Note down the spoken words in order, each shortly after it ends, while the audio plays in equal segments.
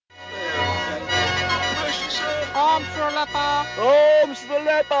Arms for a leper! Arms for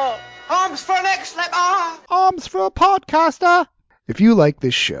leper! Arms for an ex-leper! Arms for a podcaster! If you like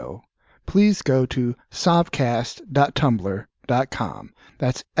this show, please go to sovcast.tumblr.com.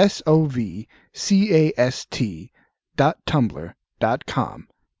 That's SOVCAST.tumblr.com.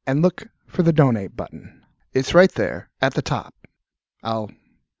 And look for the donate button. It's right there at the top. I'll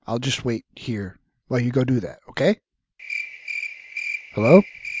just wait here while you go do that, okay? Hello?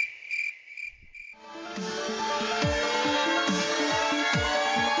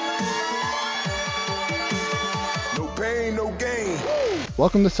 No pain, no gain.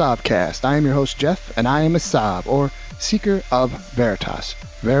 Welcome to Sovcast. I am your host, Jeff, and I am a Sov, or Seeker of Veritas.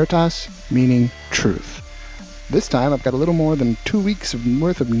 Veritas meaning truth. This time, I've got a little more than 2 weeks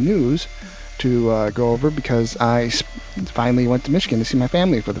worth of news to go over because I finally went to Michigan to see my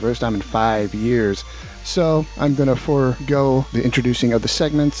family for the first time in 5 years. So I'm going to forego the introducing of the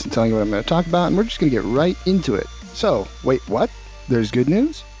segments and telling you what I'm going to talk about, and we're just going to get right into it. So, wait, what? There's good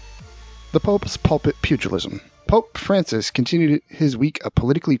news? The Pope's pulpit pugilism. Pope Francis continued his week of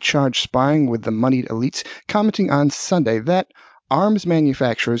politically charged sparring with the moneyed elites, commenting on Sunday that arms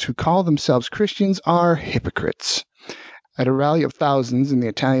manufacturers who call themselves Christians are hypocrites. At a rally of thousands in the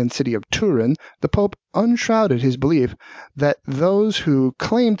Italian city of Turin, the Pope unshrouded his belief that those who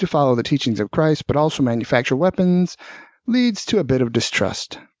claim to follow the teachings of Christ but also manufacture weapons leads to a bit of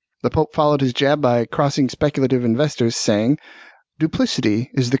distrust. The Pope followed his jab by crossing speculative investors, saying,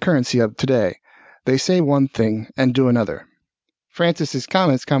 "Duplicity is the currency of today. They say one thing and do another." Francis's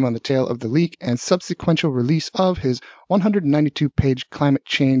comments come on the tail of the leak and subsequent release of his 192-page climate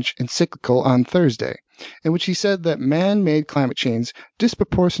change encyclical on Thursday, in which he said that man-made climate change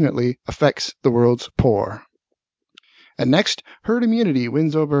disproportionately affects the world's poor. And next, herd immunity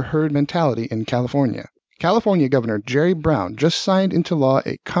wins over herd mentality in California. California Governor Jerry Brown just signed into law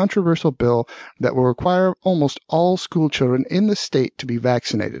a controversial bill that will require almost all school children in the state to be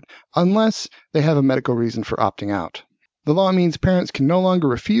vaccinated, unless they have a medical reason for opting out. The law means parents can no longer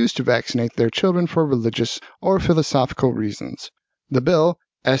refuse to vaccinate their children for religious or philosophical reasons. The bill,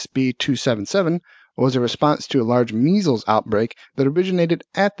 SB 277, was a response to a large measles outbreak that originated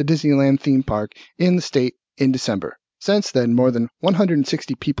at the Disneyland theme park in the state in December. Since then, more than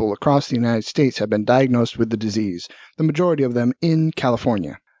 160 people across the United States have been diagnosed with the disease, the majority of them in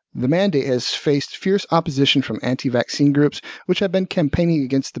California. The mandate has faced fierce opposition from anti-vaccine groups, which have been campaigning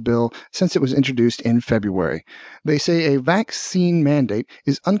against the bill since it was introduced in February. They say a vaccine mandate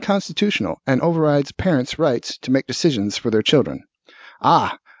is unconstitutional and overrides parents' rights to make decisions for their children.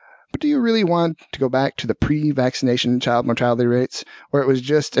 But do you really want to go back to the pre-vaccination child mortality rates, where it was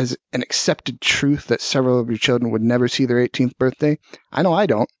just as an accepted truth that several of your children would never see their 18th birthday? I know I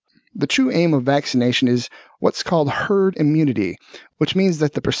don't. The true aim of vaccination is what's called herd immunity, which means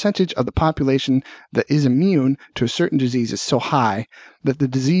that the percentage of the population that is immune to a certain disease is so high that the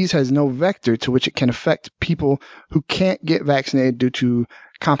disease has no vector to which it can affect people who can't get vaccinated due to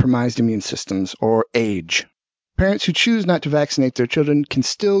compromised immune systems or age. Parents who choose not to vaccinate their children can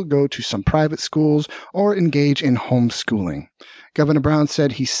still go to some private schools or engage in homeschooling. Governor Brown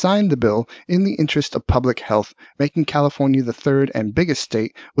said he signed the bill in the interest of public health, making California the third and biggest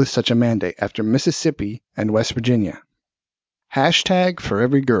state with such a mandate after Mississippi and West Virginia. Hashtag for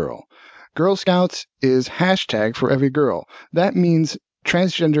every girl. Girl Scouts is hashtag for every girl. That means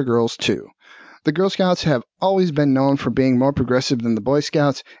transgender girls too. The Girl Scouts have always been known for being more progressive than the Boy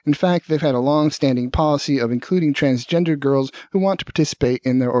Scouts. In fact, they've had a long-standing policy of including transgender girls who want to participate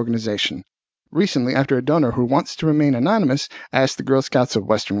in their organization. Recently, after a donor who wants to remain anonymous asked the Girl Scouts of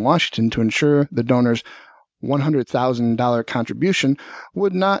Western Washington to ensure the donor's $100,000 contribution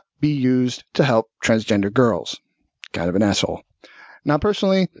would not be used to help transgender girls. Kind of an asshole. Now,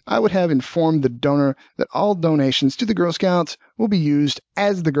 personally, I would have informed the donor that all donations to the Girl Scouts will be used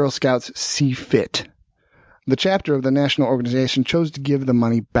as the Girl Scouts see fit. The chapter of the national organization chose to give the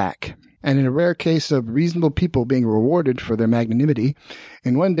money back, and in a rare case of reasonable people being rewarded for their magnanimity,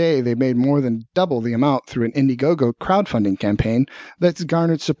 in one day they made more than double the amount through an Indiegogo crowdfunding campaign that's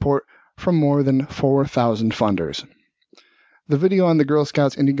garnered support from more than 4,000 funders. The video on the Girl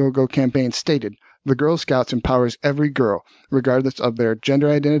Scouts Indiegogo campaign stated, "The Girl Scouts empowers every girl, regardless of their gender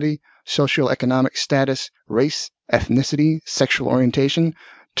identity, socioeconomic status, race, ethnicity, sexual orientation,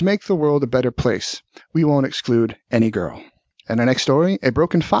 to make the world a better place. We won't exclude any girl." And our next story, a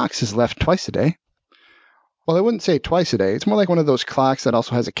broken fox is left twice a day. Well, I wouldn't say twice a day. It's more like one of those clocks that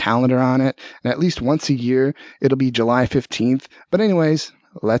also has a calendar on it, and at least once a year, it'll be July 15th. But anyways,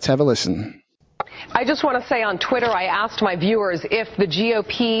 let's have a listen. I just want to say on Twitter, I asked my viewers if the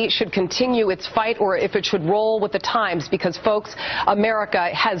GOP should continue its fight or if it should roll with the times, because, folks, America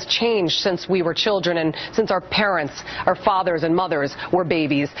has changed since we were children and since our parents, our fathers and mothers were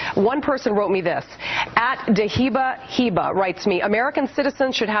babies. One person wrote me this. At Dehiba Heba writes me, American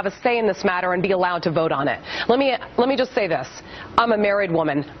citizens should have a say in this matter and be allowed to vote on it. Let me just say this. I'm a married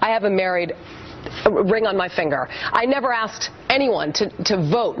woman. I have a married ring on my finger. I never asked anyone to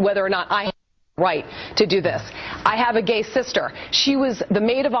vote whether or not I had the right to do this. I have a gay sister. She was the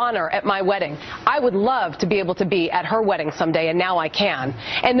maid of honor at my wedding. I would love to be able to be at her wedding someday, and now I can.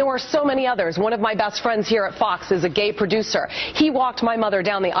 And there are so many others. One of my best friends here at Fox is a gay producer. He walked my mother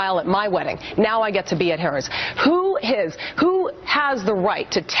down the aisle at my wedding. Now I get to be at hers. Who has the right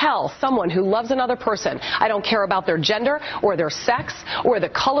to tell someone who loves another person, I don't care about their gender or their sex or the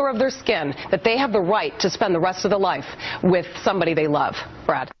color of their skin, that they have the right to spend the rest of their life with somebody they love?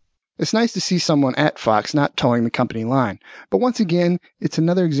 Brad. It's nice to see someone at Fox not towing the company line. But once again, it's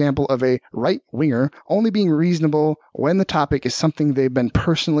another example of a right-winger only being reasonable when the topic is something they've been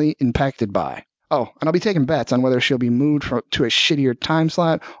personally impacted by. Oh, and I'll be taking bets on whether she'll be moved to a shittier time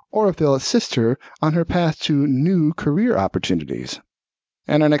slot or if they'll assist her on her path to new career opportunities.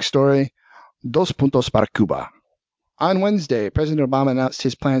 And our next story, dos puntos para Cuba. On Wednesday, President Obama announced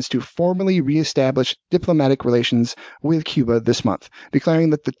his plans to formally reestablish diplomatic relations with Cuba this month,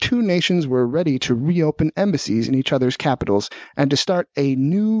 declaring that the two nations were ready to reopen embassies in each other's capitals and to start a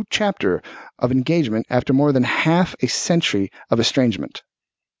new chapter of engagement after more than half a century of estrangement.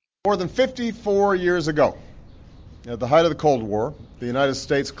 More than 54 years ago, at the height of the Cold War, the United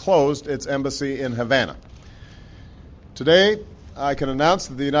States closed its embassy in Havana. Today, I can announce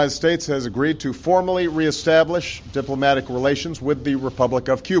that the United States has agreed to formally reestablish diplomatic relations with the Republic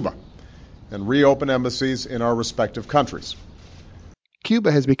of Cuba and reopen embassies in our respective countries.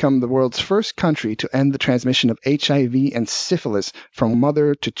 Cuba has become the world's first country to end the transmission of HIV and syphilis from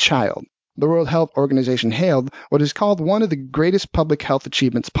mother to child. The World Health Organization hailed what is called one of the greatest public health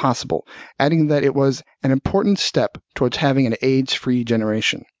achievements possible, adding that it was an important step towards having an AIDS-free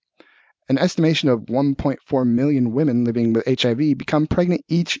generation. An estimation of 1.4 million women living with HIV become pregnant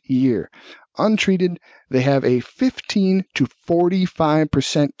each year. Untreated, they have a 15 to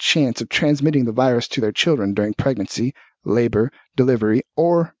 45% chance of transmitting the virus to their children during pregnancy, labor, delivery,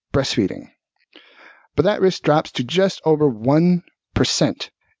 or breastfeeding. But that risk drops to just over 1%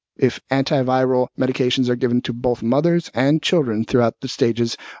 if antiviral medications are given to both mothers and children throughout the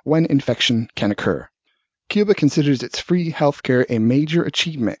stages when infection can occur. Cuba considers its free healthcare a major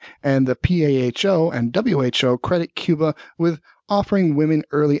achievement, and the PAHO and WHO credit Cuba with offering women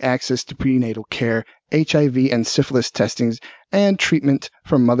early access to prenatal care, HIV and syphilis testings, and treatment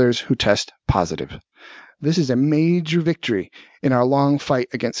for mothers who test positive. This is a major victory in our long fight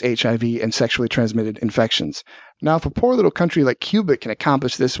against HIV and sexually transmitted infections. Now, if a poor little country like Cuba can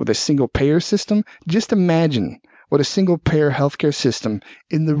accomplish this with a single-payer system, just imagine what a single-payer healthcare system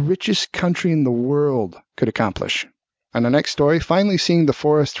in the richest country in the world could accomplish. And our next story, finally seeing the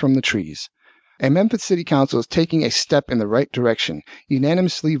forest from the trees. A Memphis City Council is taking a step in the right direction,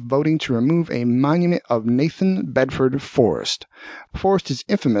 unanimously voting to remove a monument of Nathan Bedford Forest. Forest is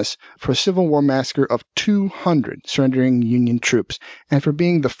infamous for a Civil War massacre of 200 surrendering Union troops and for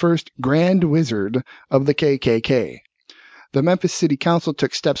being the first Grand Wizard of the KKK. The Memphis City Council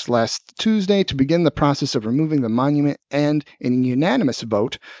took steps last Tuesday to begin the process of removing the monument, and in a unanimous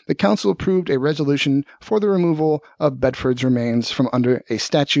vote, the council approved a resolution for the removal of Bedford's remains from under a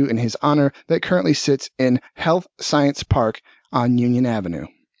statue in his honor that currently sits in Health Science Park on Union Avenue.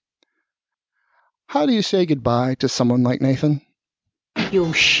 How do you say goodbye to someone like Nathan?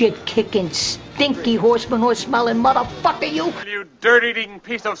 You shit-kicking, stinky horse-smelling motherfucker, you! You dirt-eating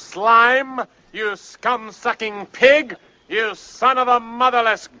piece of slime! You scum-sucking pig! You son of a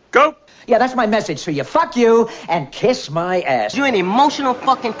motherless goat! Yeah, that's my message to you. Fuck you and kiss my ass. You're an emotional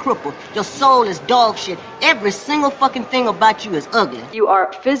fucking cripple. Your soul is dog shit. Every single fucking thing about you is ugly. You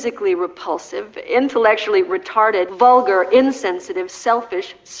are physically repulsive, intellectually retarded, vulgar, insensitive,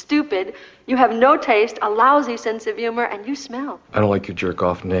 selfish, stupid. You have no taste, a lousy sense of humor, and you smell. I don't like your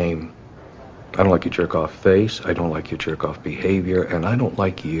jerk-off name. I don't like your jerk-off face. I don't like your jerk-off behavior. And I don't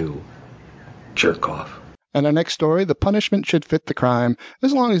like you. Jerk-off. And our next story, the punishment should fit the crime,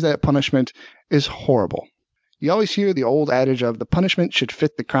 as long as that punishment is horrible. You always hear the old adage of the punishment should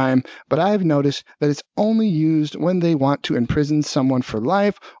fit the crime, but I've noticed that it's only used when they want to imprison someone for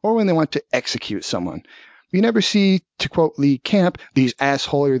life or when they want to execute someone. You never see, to quote Lee Camp, these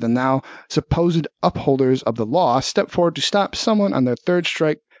ass-holier-than-thou supposed upholders of the law step forward to stop someone on their third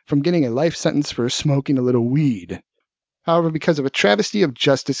strike from getting a life sentence for smoking a little weed. However, because of a travesty of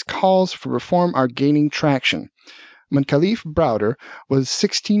justice, calls for reform are gaining traction. When Kalief Browder was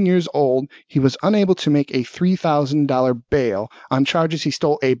 16 years old, he was unable to make a $3,000 bail on charges he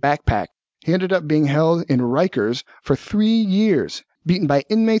stole a backpack. He ended up being held in Rikers for 3 years, beaten by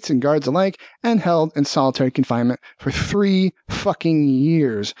inmates and guards alike, and held in solitary confinement for 3 fucking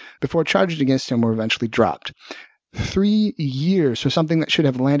years before charges against him were eventually dropped. 3 years for something that should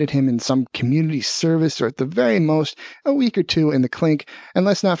have landed him in some community service or at the very most a week or two in the clink. And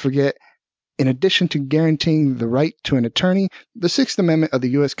let's not forget, in addition to guaranteeing the right to an attorney, the Sixth Amendment of the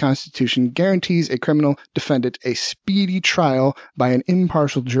U.S. Constitution guarantees a criminal defendant a speedy trial by an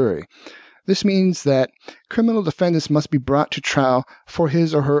impartial jury. This means that criminal defendants must be brought to trial for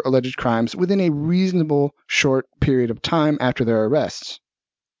his or her alleged crimes within a reasonable short period of time after their arrests.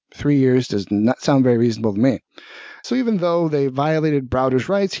 3 years does not sound very reasonable to me. So even though they violated Browder's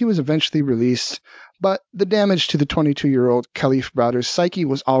rights, he was eventually released. But the damage to the 22-year-old Kalief Browder's psyche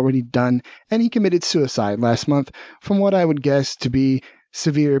was already done, and he committed suicide last month from what I would guess to be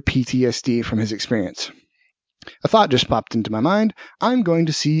severe PTSD from his experience. A thought just popped into my mind. I'm going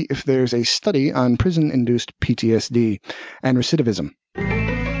to see if there's a study on prison-induced PTSD and recidivism.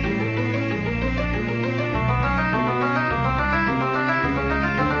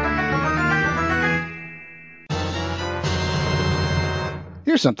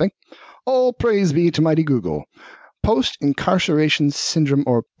 Here's something. All praise be to mighty Google. Post-incarceration syndrome,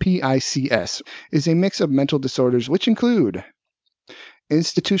 or PICS, is a mix of mental disorders which include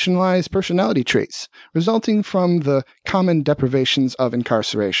institutionalized personality traits resulting from the common deprivations of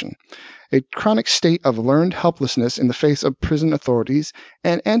incarceration, a chronic state of learned helplessness in the face of prison authorities,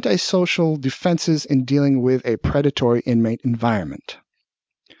 and antisocial defenses in dealing with a predatory inmate environment.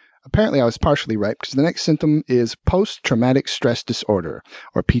 Apparently, I was partially right because the next symptom is post-traumatic stress disorder,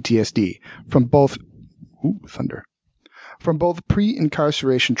 or PTSD, from both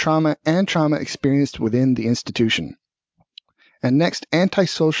pre-incarceration trauma and trauma experienced within the institution. And next,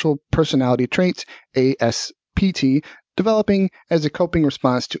 antisocial personality traits, ASPT, developing as a coping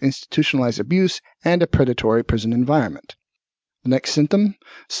response to institutionalized abuse and a predatory prison environment. The next symptom,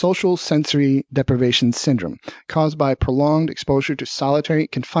 social sensory deprivation syndrome, caused by prolonged exposure to solitary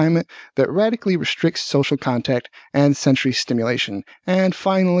confinement that radically restricts social contact and sensory stimulation. And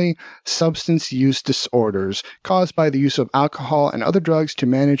finally, substance use disorders, caused by the use of alcohol and other drugs to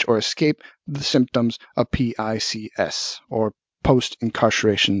manage or escape the symptoms of PICS, or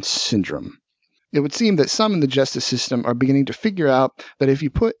post-incarceration syndrome. It would seem that some in the justice system are beginning to figure out that if you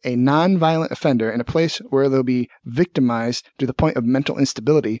put a non-violent offender in a place where they'll be victimized to the point of mental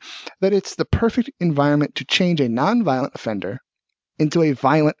instability, that it's the perfect environment to change a non-violent offender into a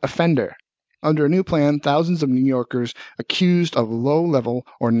violent offender. Under a new plan, thousands of New Yorkers accused of low-level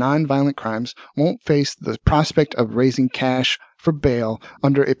or non-violent crimes won't face the prospect of raising cash for bail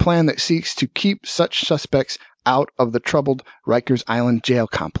under a plan that seeks to keep such suspects out of the troubled Rikers Island jail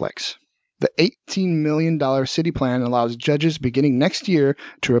complex. The $18 million city plan allows judges beginning next year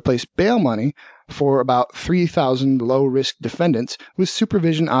to replace bail money for about 3,000 low-risk defendants with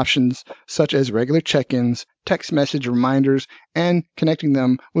supervision options such as regular check-ins, text message reminders, and connecting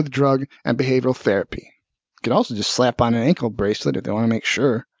them with drug and behavioral therapy. You could also just slap on an ankle bracelet if they want to make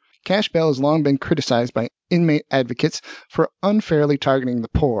sure. Cash bail has long been criticized by inmate advocates for unfairly targeting the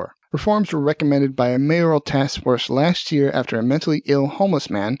poor. Reforms were recommended by a mayoral task force last year after a mentally ill homeless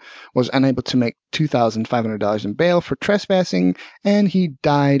man was unable to make $2,500 in bail for trespassing, and he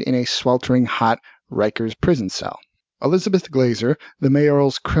died in a sweltering hot Rikers prison cell. Elizabeth Glazer, the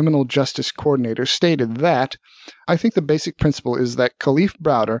mayoral's criminal justice coordinator, stated that, "I think the basic principle is that Kalief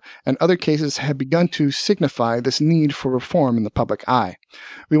Browder and other cases have begun to signify this need for reform in the public eye.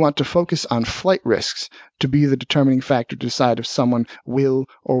 We want to focus on flight risks to be the determining factor to decide if someone will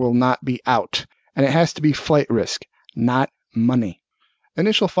or will not be out. And it has to be flight risk, not money."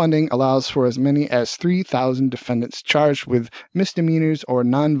 Initial funding allows for as many as 3,000 defendants charged with misdemeanors or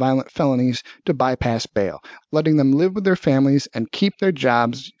nonviolent felonies to bypass bail, letting them live with their families and keep their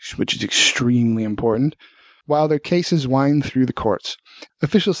jobs, which is extremely important, while their cases wind through the courts.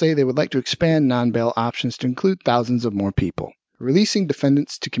 Officials say they would like to expand non-bail options to include thousands of more people. Releasing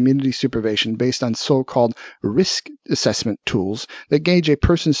defendants to community supervision based on so-called risk assessment tools that gauge a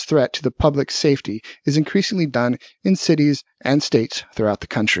person's threat to the public safety is increasingly done in cities and states throughout the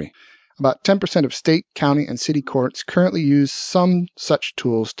country. About 10% of state, county, and city courts currently use some such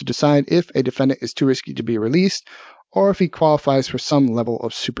tools to decide if a defendant is too risky to be released or if he qualifies for some level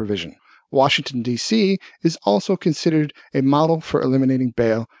of supervision. Washington, D.C. is also considered a model for eliminating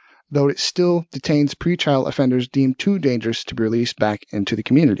bail, though it still detains pretrial offenders deemed too dangerous to be released back into the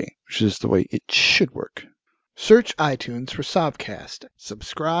community, which is the way it should work. Search iTunes for Sovcast.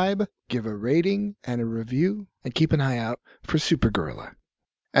 Subscribe, give a rating and a review, and keep an eye out for Super Gorilla.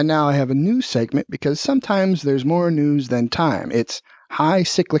 And now I have a news segment because sometimes there's more news than time. It's High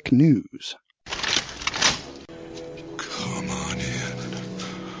Cyclic News. Come on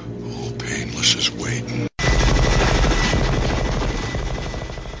in. Old Painless is waiting.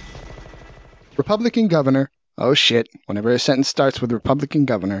 Republican governor. Oh shit, whenever a sentence starts with Republican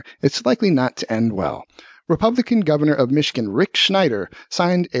governor, it's likely not to end well. Republican Governor of Michigan Rick Snyder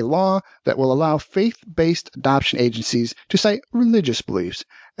signed a law that will allow faith-based adoption agencies to cite religious beliefs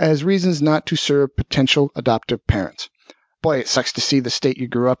as reasons not to serve potential adoptive parents. Boy, it sucks to see the state you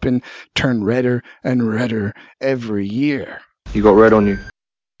grew up in turn redder and redder every year. You got red on you.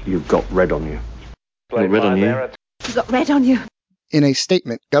 You've got red on you. You got red on you. You got red on you. In a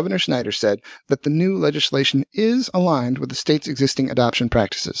statement, Governor Snyder said that the new legislation is aligned with the state's existing adoption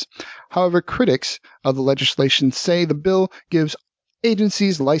practices. However, critics of the legislation say the bill gives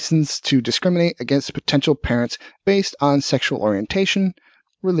agencies license to discriminate against potential parents based on sexual orientation,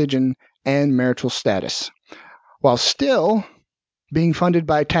 religion, and marital status, while still being funded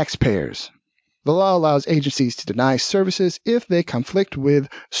by taxpayers. The law allows agencies to deny services if they conflict with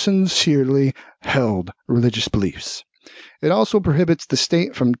sincerely held religious beliefs. It also prohibits the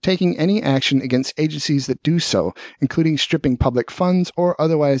state from taking any action against agencies that do so, including stripping public funds or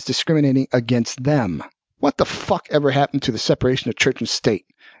otherwise discriminating against them. What the fuck ever happened to the separation of church and state?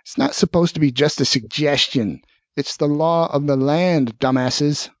 It's not supposed to be just a suggestion. It's the law of the land,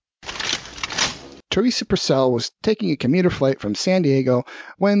 dumbasses. Theresa Purcell was taking a commuter flight from San Diego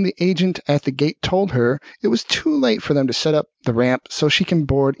when the agent at the gate told her it was too late for them to set up the ramp so she can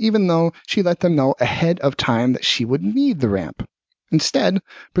board, even though she let them know ahead of time that she would need the ramp. Instead,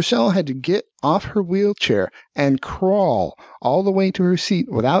 Purcell had to get off her wheelchair and crawl all the way to her seat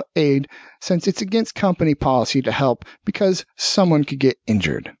without aid, since it's against company policy to help because someone could get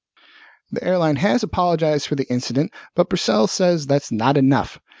injured. The airline has apologized for the incident, but Purcell says that's not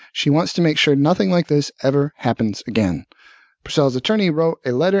enough. She wants to make sure nothing like this ever happens again. Purcell's attorney wrote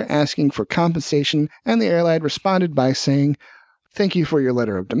a letter asking for compensation, and the airline responded by saying, "Thank you for your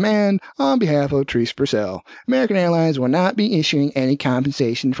letter of demand. On behalf of Theresa Purcell, American Airlines will not be issuing any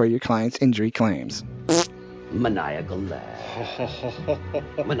compensation for your client's injury claims." Maniacal laugh.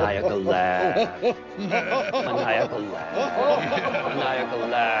 Maniacal laugh. Maniacal laugh. Maniacal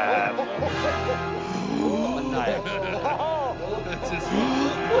laugh.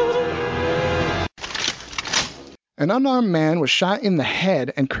 An unarmed man was shot in the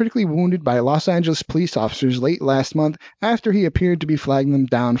head and critically wounded by Los Angeles police officers late last month after he appeared to be flagging them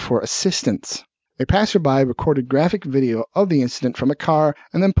down for assistance. A passerby recorded graphic video of the incident from a car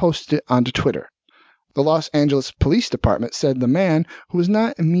and then posted it onto Twitter. The Los Angeles Police Department said the man, who was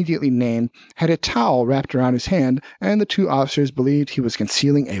not immediately named, had a towel wrapped around his hand, and the two officers believed he was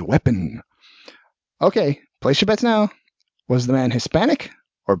concealing a weapon. Okay, place your bets now. Was the man Hispanic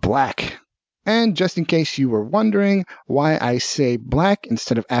or black? And just in case you were wondering why I say black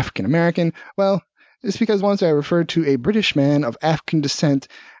instead of African American, well, it's because once I referred to a British man of African descent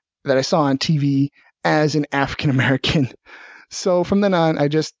that I saw on TV as an African American. So from then on, I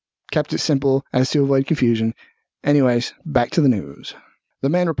just kept it simple as to avoid confusion. Anyways, back to the news. The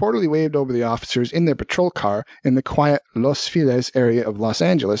man reportedly waved over the officers in their patrol car in the quiet Los Feliz area of Los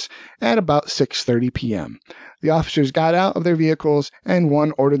Angeles at about 6:30 p.m. The officers got out of their vehicles, and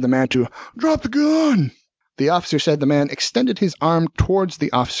one ordered the man to drop the gun. The officer said the man extended his arm towards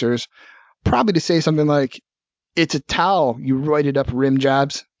the officers, probably to say something like, "It's a towel, you roided up rim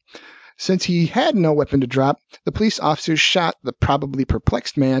jobs." Since he had no weapon to drop, the police officers shot the probably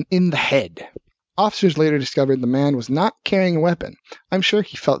perplexed man in the head. Officers later discovered the man was not carrying a weapon. I'm sure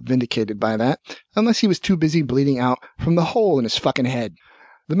he felt vindicated by that, unless he was too busy bleeding out from the hole in his fucking head.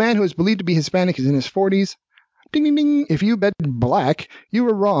 The man who is believed to be Hispanic is in his 40s. Ding, ding, ding. If you bet black, you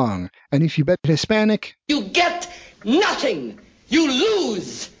were wrong. And if you bet Hispanic, You get nothing. You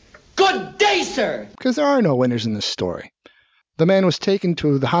lose. Good day, sir. because there are no winners in this story. The man was taken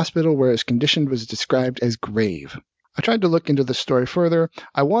to the hospital where his condition was described as grave. I tried to look into the story further.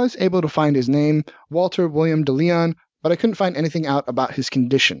 I was able to find his name, Walter William de Leon, but I couldn't find anything out about his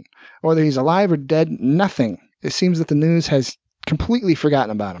condition. Whether he's alive or dead, nothing. It seems that the news has completely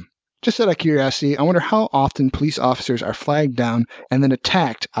forgotten about him. Just out of curiosity, I wonder how often police officers are flagged down and then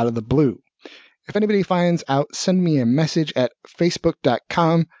attacked out of the blue. If anybody finds out, send me a message at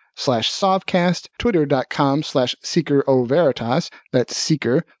facebook.com/Sovcast, twitter.com/SeekerOVeritas, that's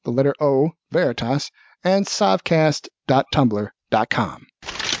Seeker, the letter O, Veritas, and Sovcast.tumblr.com.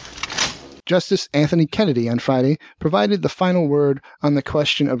 Justice Anthony Kennedy on Friday provided the final word on the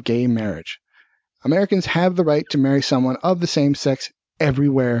question of gay marriage. Americans have the right to marry someone of the same sex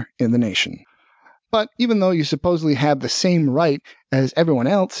everywhere in the nation. But even though you supposedly have the same right as everyone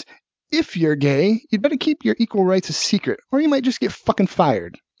else, if you're gay, you'd better keep your equal rights a secret, or you might just get fucking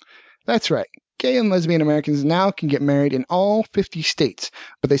fired. That's right. Gay and lesbian Americans now can get married in all 50 states,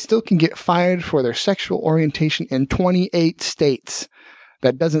 but they still can get fired for their sexual orientation in 28 states.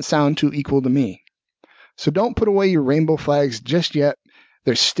 That doesn't sound too equal to me. So don't put away your rainbow flags just yet.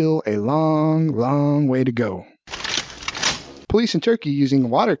 There's still a long, long way to go. Police in Turkey using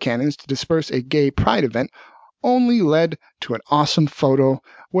water cannons to disperse a gay pride event only led to an awesome photo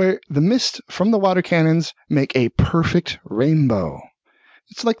where the mist from the water cannons make a perfect rainbow.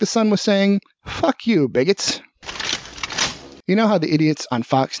 It's like the sun was saying, "Fuck you, bigots." You know how the idiots on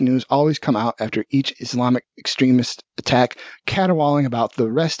Fox News always come out after each Islamic extremist attack, caterwauling about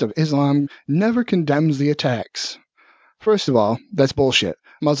the rest of Islam never condemns the attacks? First of all, that's bullshit.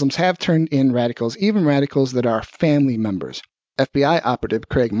 Muslims have turned in radicals, even radicals that are family members. FBI operative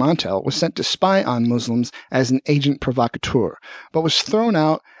Craig Montel was sent to spy on Muslims as an agent provocateur, but was thrown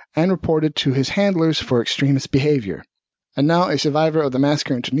out and reported to his handlers for extremist behavior. And now a survivor of the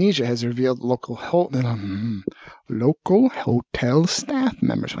massacre in Tunisia has revealed local hotel staff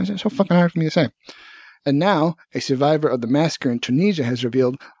members. Why is that so fucking hard for me to say? And now a survivor of the massacre in Tunisia has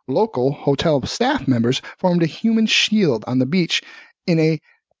revealed local hotel staff members formed a human shield on the beach in a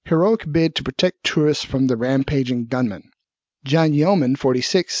heroic bid to protect tourists from the rampaging gunman. John Yeoman,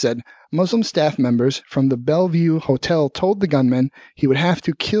 46, said Muslim staff members from the Bellevue Hotel told the gunman he would have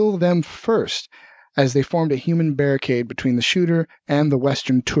to kill them first, as they formed a human barricade between the shooter and the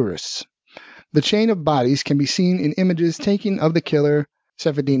Western tourists. The chain of bodies can be seen in images taken of the killer,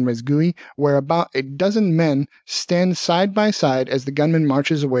 Seferdine Rezgui, where about a dozen men stand side by side as the gunman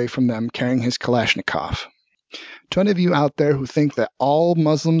marches away from them carrying his Kalashnikov. To any of you out there who think that all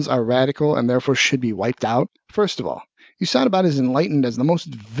Muslims are radical and therefore should be wiped out, first of all, you sound about as enlightened as the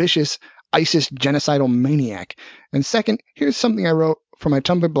most vicious ISIS genocidal maniac. And second, here's something I wrote for my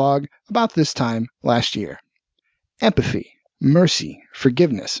Tumblr blog about this time last year. Empathy, mercy,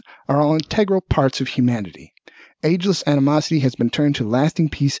 forgiveness are all integral parts of humanity. Ageless animosity has been turned to lasting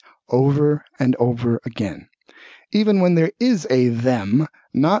peace over and over again. Even when there is a them,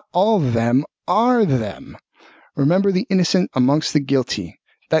 not all them are them. Remember the innocent amongst the guilty.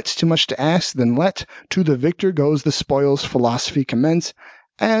 That's too much to ask, then let to the victor goes the spoils philosophy commence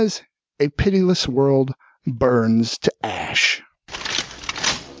as a pitiless world burns to ash.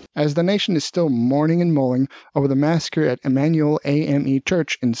 As the nation is still mourning and mulling over the massacre at Emmanuel AME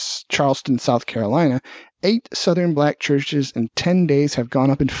Church in Charleston, South Carolina, 8 southern black churches in 10 days have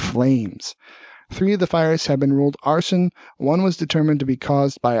gone up in flames. 3 of the fires have been ruled arson, 1 was determined to be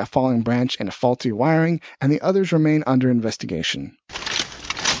caused by a falling branch and faulty wiring, and the others remain under investigation.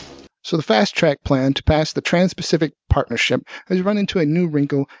 So the fast-track plan to pass the Trans-Pacific Partnership has run into a new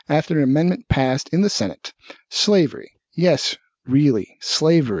wrinkle after an amendment passed in the Senate. Slavery. Yes, really,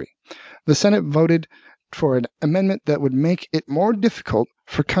 slavery. The Senate voted for an amendment that would make it more difficult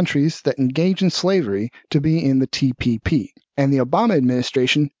for countries that engage in slavery to be in the TPP, and the Obama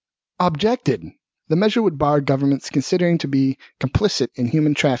administration objected. The measure would bar governments considering to be complicit in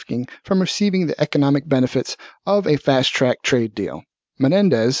human trafficking from receiving the economic benefits of a fast-track trade deal.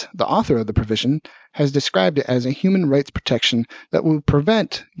 Menendez, the author of the provision, has described it as a human rights protection that will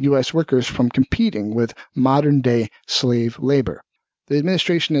prevent U.S. workers from competing with modern-day slave labor. The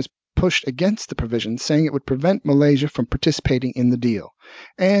administration has pushed against the provision, saying it would prevent Malaysia from participating in the deal,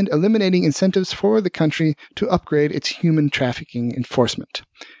 and eliminating incentives for the country to upgrade its human trafficking enforcement.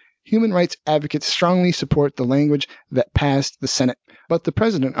 Human rights advocates strongly support the language that passed the Senate, but the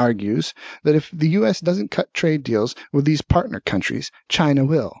president argues that if the U.S. doesn't cut trade deals with these partner countries, China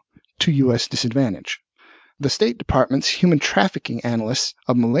will, to U.S. disadvantage. The State Department's human trafficking analysts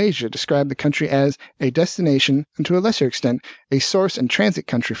of Malaysia describe the country as a destination and, to a lesser extent, a source and transit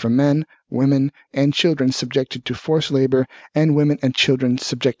country for men, women, and children subjected to forced labor and women and children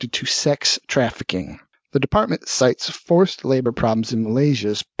subjected to sex trafficking. The department cites forced labor problems in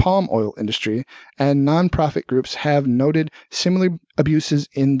Malaysia's palm oil industry, and nonprofit groups have noted similar abuses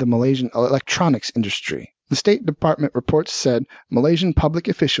in the Malaysian electronics industry. The State Department reports said Malaysian public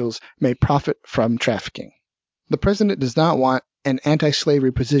officials may profit from trafficking. The president does not want an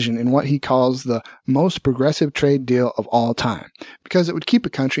anti-slavery position in what he calls the most progressive trade deal of all time, because it would keep a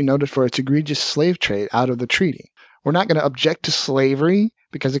country noted for its egregious slave trade out of the treaty. We're not going to object to slavery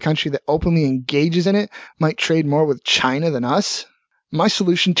because a country that openly engages in it might trade more with China than us. My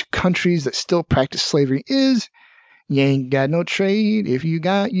solution to countries that still practice slavery is, you ain't got no trade if you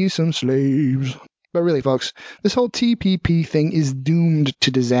got you some slaves. But really, folks, this whole TPP thing is doomed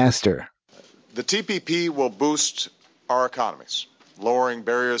to disaster. The TPP will boost our economies, lowering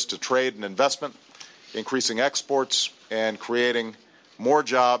barriers to trade and investment, increasing exports, and creating more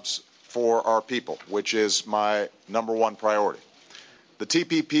jobs for our people, which is my number one priority. The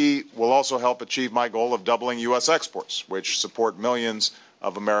TPP will also help achieve my goal of doubling U.S. exports, which support millions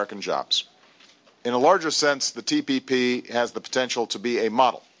of American jobs. In a larger sense, the TPP has the potential to be a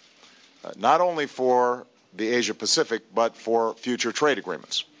model, not only for the Asia-Pacific, but for future trade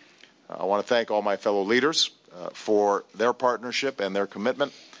agreements. I want to thank all my fellow leaders for their partnership and their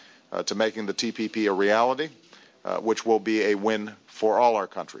commitment to making the TPP a reality, which will be a win for all our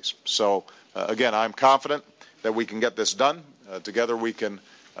countries. So, again, I'm confident that we can get this done. Together we can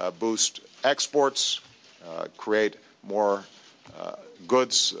boost exports, create more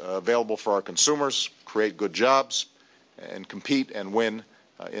goods available for our consumers, create good jobs, and compete and win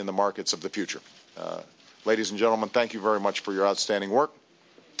in the markets of the future. Ladies and gentlemen, thank you very much for your outstanding work.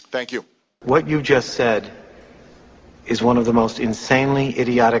 Thank you. What you just said is one of the most insanely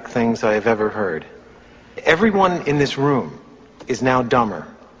idiotic things I have ever heard. Everyone in this room is now dumber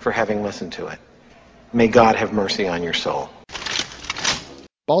for having listened to it. May God have mercy on your soul.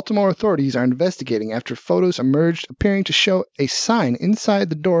 Baltimore authorities are investigating after photos emerged appearing to show a sign inside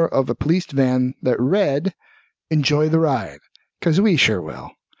the door of a police van that read, "Enjoy the ride, 'cause we sure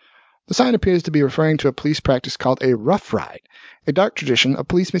will." The sign appears to be referring to a police practice called a rough ride, a dark tradition of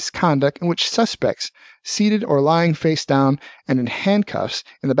police misconduct in which suspects, seated or lying face down and in handcuffs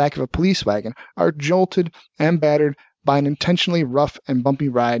in the back of a police wagon, are jolted and battered by an intentionally rough and bumpy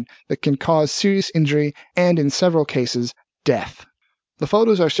ride that can cause serious injury and, in several cases, death. The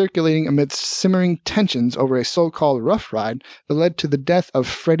photos are circulating amidst simmering tensions over a so-called rough ride that led to the death of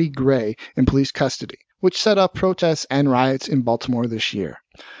Freddie Gray in police custody, which set off protests and riots in Baltimore this year.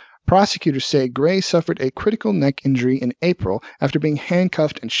 Prosecutors say Gray suffered a critical neck injury in April after being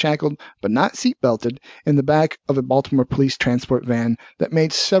handcuffed and shackled, but not seatbelted, in the back of a Baltimore police transport van that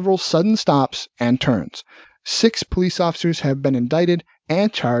made several sudden stops and turns. 6 police officers have been indicted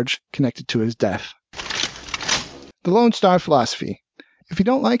and charged connected to his death. The Lone Star Philosophy. If you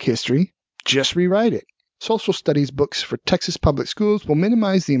don't like history, just rewrite it. Social studies books for Texas public schools will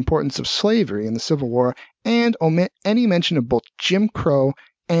minimize the importance of slavery in the Civil War and omit any mention of both Jim Crow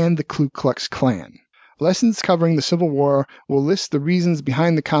and the Ku Klux Klan. Lessons covering the Civil War will list the reasons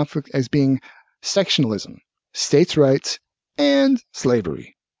behind the conflict as being sectionalism, states' rights, and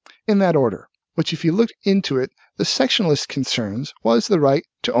slavery, in that order, which if you looked into it, the sectionalist concerns was the right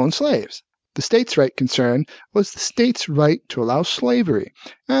to own slaves. The states' right concern was the states' right to allow slavery,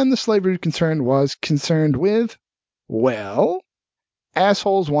 and the slavery concern was concerned with, well,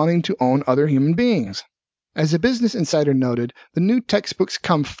 assholes wanting to own other human beings. As a Business Insider noted, the new textbooks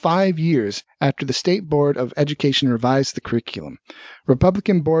come 5 years after the State Board of Education revised the curriculum.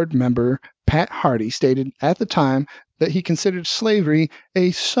 Republican board member Pat Hardy stated at the time that he considered slavery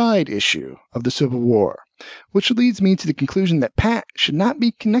a side issue of the Civil War, which leads me to the conclusion that Pat should not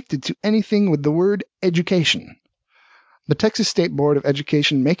be connected to anything with the word education. The Texas State Board of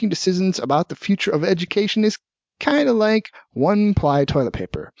Education making decisions about the future of education is kind of like one-ply toilet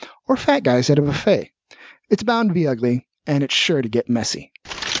paper, or fat guys at a buffet. It's bound to be ugly, and it's sure to get messy.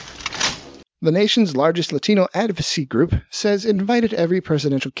 The nation's largest Latino advocacy group says it invited every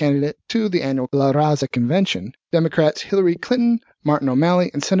presidential candidate to the annual La Raza convention. Democrats Hillary Clinton, Martin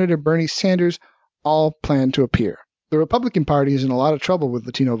O'Malley, and Senator Bernie Sanders all plan to appear. The Republican Party is in a lot of trouble with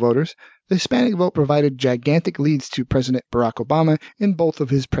Latino voters. The Hispanic vote provided gigantic leads to President Barack Obama in both of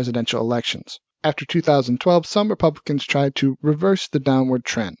his presidential elections. After 2012, some Republicans tried to reverse the downward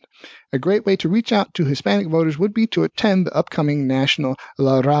trend. A great way to reach out to Hispanic voters would be to attend the upcoming National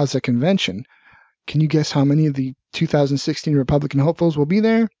La Raza Convention. Can you guess how many of the 2016 Republican hopefuls will be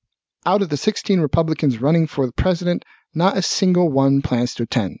there? Out of the 16 Republicans running for the president, not a single one plans to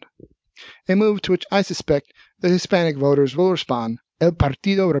attend. A move to which I suspect the Hispanic voters will respond, El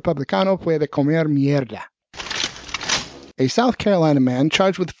Partido Republicano puede comer mierda. A South Carolina man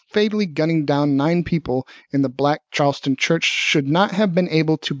charged with fatally gunning down 9 people in the black Charleston church should not have been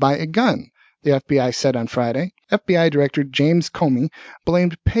able to buy a gun, the FBI said on Friday. FBI Director James Comey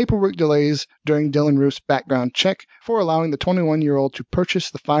blamed paperwork delays during Dylan Roof's background check for allowing the 21-year-old to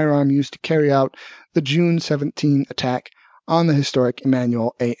purchase the firearm used to carry out the June 17 attack on the historic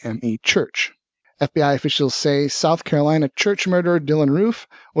Emmanuel AME Church. FBI officials say South Carolina church murderer Dylan Roof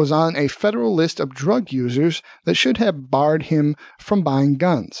was on a federal list of drug users that should have barred him from buying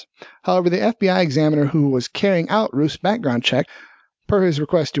guns. However, the FBI examiner who was carrying out Roof's background check, per his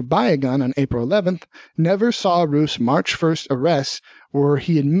request to buy a gun on April 11th, never saw Roof's March 1st arrest where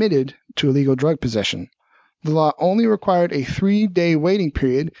he admitted to illegal drug possession. The law only required a 3-day waiting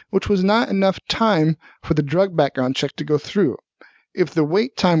period, which was not enough time for the drug background check to go through. If the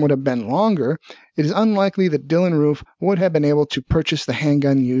wait time would have been longer, it is unlikely that Dylan Roof would have been able to purchase the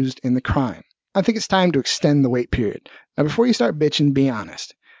handgun used in the crime. I think it's time to extend the wait period. Now, before you start bitching, be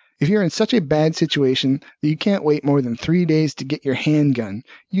honest. If you're in such a bad situation that you can't wait more than 3 days to get your handgun,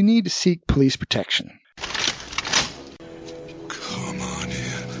 you need to seek police protection. Come on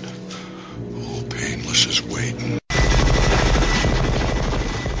in. Old Painless is waiting.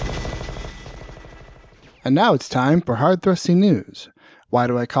 And now it's time for Hard Thrusting News. Why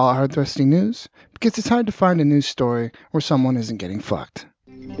do I call it Hard Thrusting News? Because it's hard to find a news story where someone isn't getting fucked.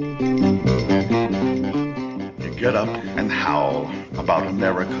 You get up and howl about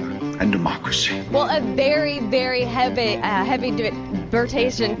America and democracy. Well, a very, very heavy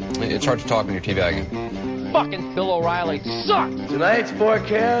divertation. It's hard to talk when you're teabagging. Fucking Bill O'Reilly sucks! Tonight's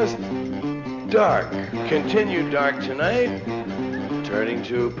forecast, dark. Continued dark tonight, turning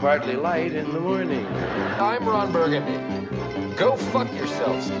to partly light in the morning. I'm Ron Burgundy. Go fuck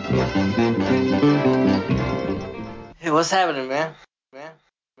yourselves. Hey, what's happening, man?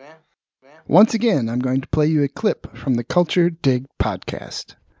 Once again, I'm going to play you a clip from the Culture Dig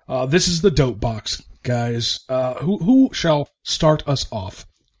podcast. This is the Dope Box, guys. Who shall start us off?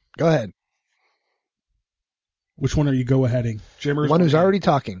 Go ahead. Which one are you go-aheading? Jim or one who's already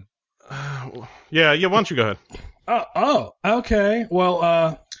talking. Yeah, why don't you go ahead? Oh, okay.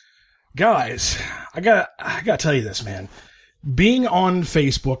 Well, guys, I gotta tell you this, man. Being on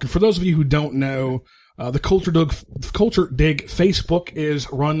Facebook, and for those of you who don't know, the Culture Dig Facebook is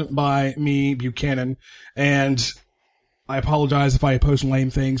run by me, Buchanan, and I apologize if I post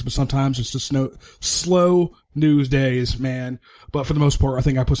lame things, but sometimes it's just slow news days, man. But for the most part, I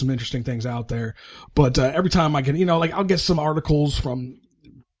think I put some interesting things out there. But every time I get, I'll get some articles from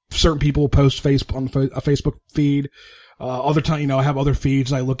certain people post on a Facebook feed. Other time, I have other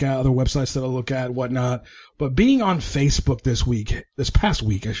feeds I look at, other websites that I look at, whatnot. But being on Facebook this past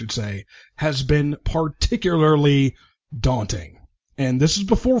week, I should say, has been particularly daunting. And this is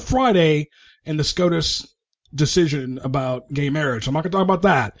before Friday and the SCOTUS decision about gay marriage. I'm not going to talk about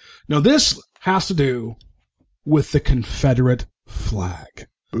that. No, this has to do with the Confederate flag.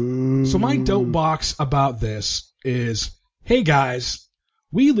 So my dope box about this is, hey guys,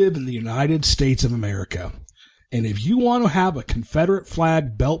 we live in the United States of America. And if you want to have a Confederate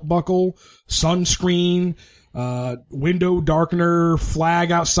flag belt buckle, sunscreen, window darkener,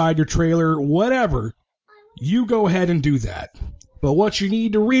 flag outside your trailer, whatever, you go ahead and do that. But what you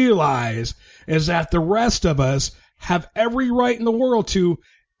need to realize is that the rest of us have every right in the world to,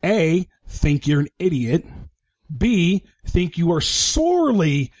 A, think you're an idiot, B, think you are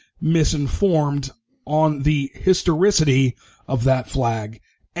sorely misinformed on the historicity of that flag,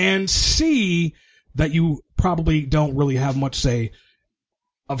 and C, that you probably don't really have much say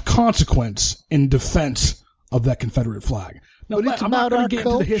of consequence in defense of that Confederate flag. Now, but it's about our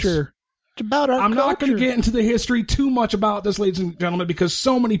culture. It's about our culture. I'm not going to get into the history too much about this, ladies and gentlemen, because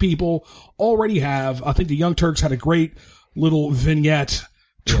so many people already have. I think the Young Turks had a great little vignette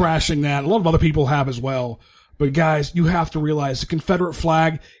trashing that. A lot of other people have as well. But guys, you have to realize the Confederate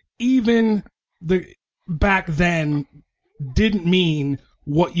flag, even back then, didn't mean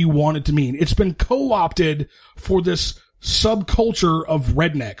what you want it to mean. It's been co-opted for this subculture of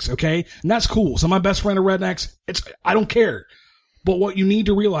rednecks, okay? And that's cool. So my best friend of rednecks, I don't care. But what you need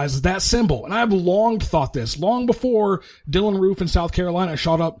to realize is that symbol, and I've long thought this, long before Dylan Roof in South Carolina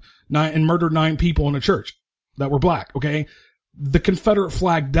shot up and murdered 9 people in a church that were black, okay? The Confederate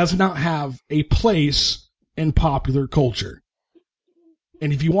flag does not have a place in popular culture.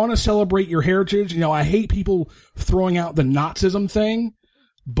 And if you want to celebrate your heritage, I hate people throwing out the Nazism thing,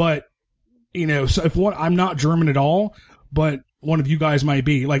 but, so I'm not German at all, but one of you guys might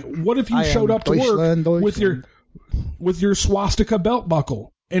be. Like, what if you showed up to work with your swastika belt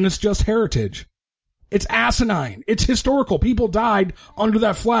buckle and it's just heritage? It's asinine. It's historical. People died under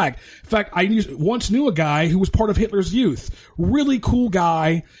that flag. In fact, I once knew a guy who was part of Hitler's Youth. Really cool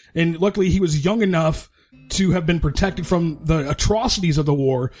guy, and luckily he was young enough to have been protected from the atrocities of the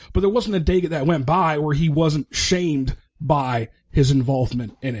war, but there wasn't a day that went by where he wasn't shamed by his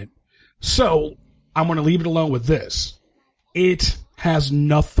involvement in it. So, I'm going to leave it alone with this. It has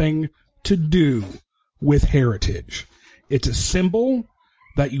nothing to do with heritage. It's a symbol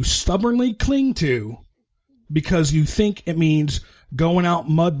that you stubbornly cling to because you think it means going out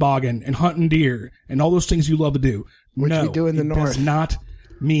mud bogging and hunting deer and all those things you love to do. Which we do in the North. It does not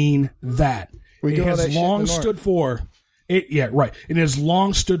mean that. It has long stood for it. Yeah, right. It has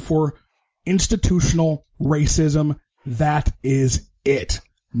long stood for institutional racism. That is it.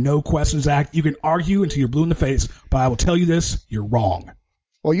 No questions asked. You can argue until you're blue in the face, but I will tell you this, you're wrong.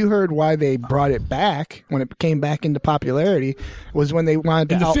 Well, you heard why they brought it back when it came back into popularity was when they wanted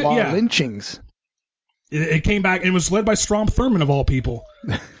to outlaw lynchings. It came back. It was led by Strom Thurmond of all people,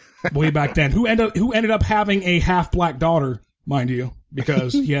 way back then. Who ended up having a half black daughter, mind you,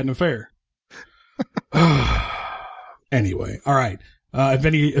 because he had an affair. Anyway, all right.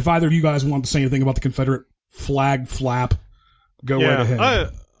 If either of you guys want to say anything about the Confederate flag flap, go right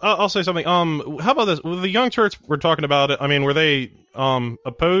ahead. I'll say something. How about this? The Young Turks were talking about it. I mean, were they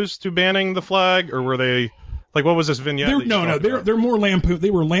opposed to banning the flag, or were they like, what was this vignette? They're more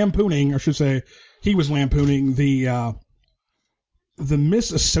They were lampooning, I should say. He was lampooning the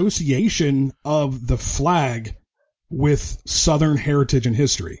misassociation of the flag with Southern heritage and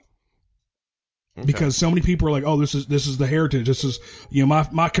history. Okay. Because so many people are like, oh, this is the heritage. This is,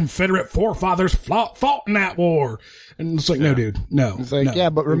 my Confederate forefathers fought in that war. And it's like, no, dude, no. It's like, no.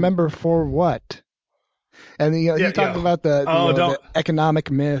 But remember for what? And he talked about the economic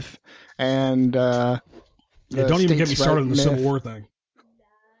myth and don't even get me started on the Civil War thing.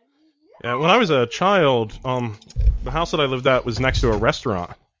 Yeah, when I was a child, the house that I lived at was next to a restaurant.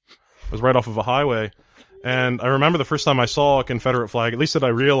 It was right off of a highway. And I remember the first time I saw a Confederate flag, at least that I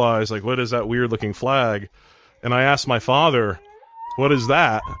realized, like, what is that weird-looking flag? And I asked my father, what is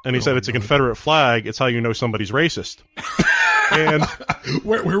that? And he said, it's a Confederate flag. It's how you know somebody's racist. And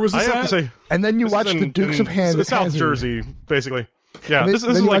where was this at? And then you watched the Dukes of Hazzard. South Jersey, basically. Yeah, this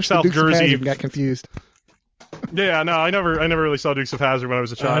is like South Jersey. Got confused. Yeah, no, I never really saw Dukes of Hazzard when I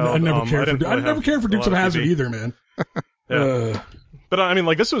was a child. I never cared for Dukes of Hazzard either, man. Yeah. But I mean,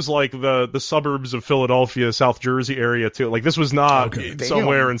 like, this was like the suburbs of Philadelphia, South Jersey area too. Like, this was not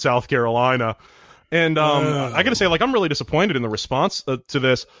somewhere in South Carolina. And I gotta say, like, I'm really disappointed in the response to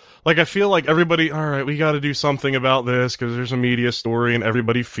this. Like, I feel like everybody, all right, we got to do something about this because there's a media story and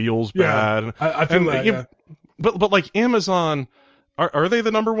everybody feels bad. I feel that. But like Amazon. Are they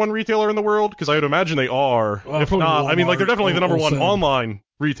the number one retailer in the world? Because I would imagine they are. Well, if not, I mean, like, they're definitely the number one online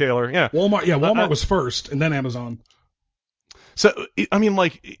retailer. Yeah. Walmart was first, and then Amazon. So, I mean,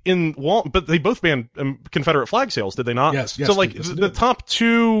 like, but they both banned Confederate flag sales, did they not? Yes. So, like, the top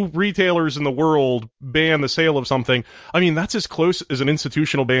two retailers in the world ban the sale of something. I mean, that's as close as an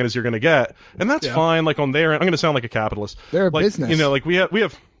institutional ban as you're going to get. And that's fine, like, on their end. I'm going to sound like a capitalist. They're a business. Like, we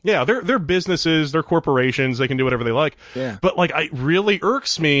have they're businesses, they're corporations, they can do whatever they like. Yeah. But, like, it really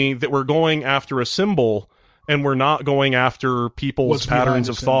irks me that we're going after a symbol and we're not going after people's patterns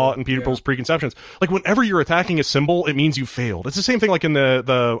of thought and people's preconceptions. Like, whenever you're attacking a symbol, it means you failed. It's the same thing like in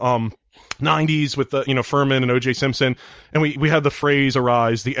the 90s with the, Furman and O.J. Simpson, and we had the phrase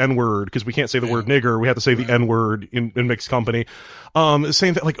arise, the N-word, because we can't say the word nigger, we had to say the N-word in mixed company.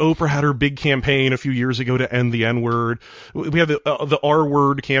 Same thing, like Oprah had her big campaign a few years ago to end the N-word. We have the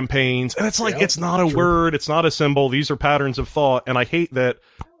R-word campaigns, and it's like, it's not a word, it's not a symbol, these are patterns of thought, and I hate that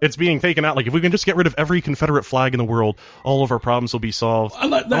it's being taken out. Like, if we can just get rid of every Confederate flag in the world, all of our problems will be solved. I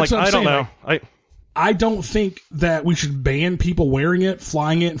don't know. I don't think that we should ban people wearing it,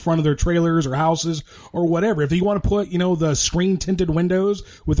 flying it in front of their trailers or houses or whatever. If you want to put, the screen-tinted windows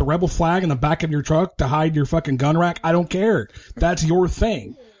with the rebel flag in the back of your truck to hide your fucking gun rack, I don't care. That's your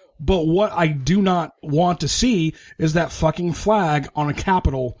thing. But what I do not want to see is that fucking flag on a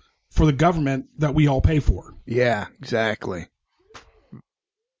Capitol for the government that we all pay for. Yeah, exactly.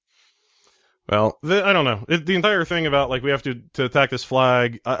 Well, I don't know. The entire thing about, like, we have to attack this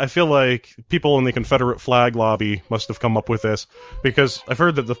flag, I feel like people in the Confederate flag lobby must have come up with this, because I've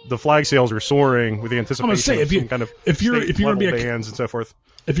heard that the flag sales are soaring with the anticipation of some kind of if you're gonna be bans and so forth.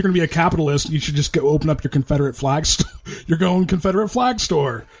 If you're going to be a capitalist, you should just go open up your Confederate flag store. Your own Confederate flag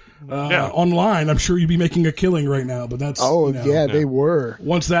store. Online, I'm sure you'd be making a killing right now, but that's they were.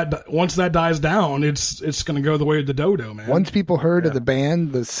 Once that dies down, it's going to go the way of the dodo, man. Once people heard of the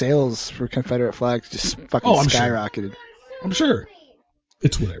ban, the sales for Confederate flags just fucking skyrocketed. I'm sure.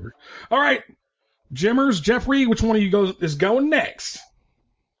 It's whatever. All right, Jimmers, Jeffrey, which one of you is going next?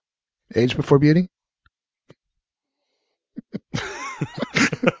 Age before beauty.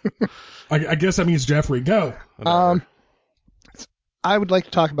 I guess that means Jeffrey. Go. I would like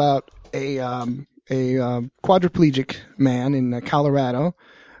to talk about a quadriplegic man in Colorado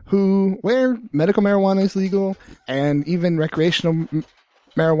where medical marijuana is legal and even recreational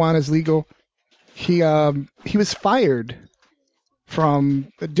marijuana is legal. He was fired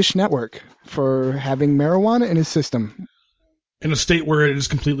from Dish Network for having marijuana in his system. In a state where it is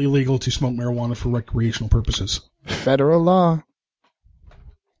completely legal to smoke marijuana for recreational purposes. Federal law.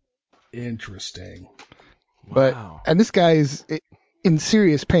 Interesting. And this guy is in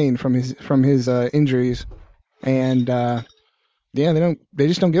serious pain from his injuries, and Yeah, they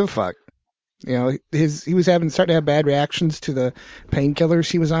just don't give a fuck. You know, he was starting to have bad reactions to the painkillers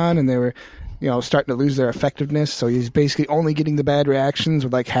he was on, and they were, starting to lose their effectiveness. So he's basically only getting the bad reactions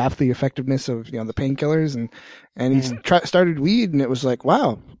with like half the effectiveness of the painkillers, and he started weed, and it was like,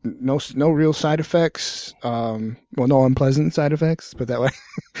 wow, no real side effects, no unpleasant side effects, put that way,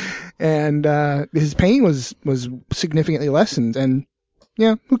 and his pain was significantly lessened, and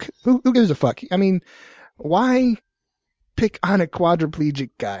who gives a fuck? I mean, why pick on a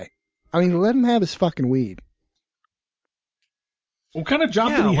quadriplegic guy? I mean, let him have his fucking weed. What kind of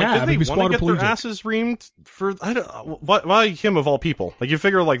job did he have? Did they want to get their asses reamed for? Why him of all people? Like, you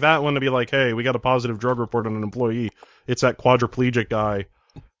figure like that one to be like, hey, we got a positive drug report on an employee. It's that quadriplegic guy.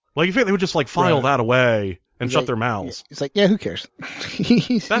 Like, you think they would just like file that away and shut their mouths? He's like, yeah, who cares?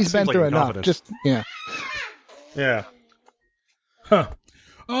 he's been through enough. Just yeah. Huh.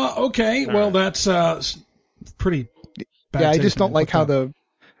 Okay. Well, that's pretty bad. Yeah, I just don't like how the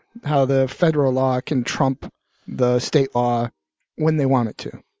federal law can trump the state law when they want it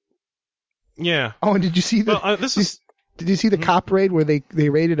to. Yeah. Oh, and did you see did you see the cop raid where they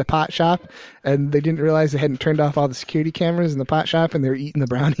raided a pot shop and they didn't realize they hadn't turned off all the security cameras in the pot shop and they were eating the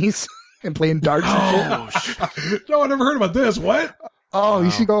brownies and playing darts and shit? No, I never heard about this. What? Oh, wow.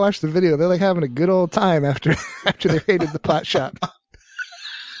 You should go watch the video. They're like having a good old time after they raided the pot shop.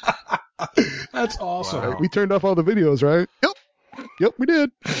 That's awesome. Wow. We turned off all the videos, right? Yep, we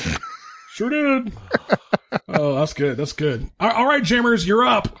did. Sure did. Oh, that's good. That's good. All right, Jammers, you're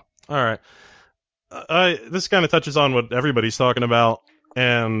up. All right. This kind of touches on what everybody's talking about,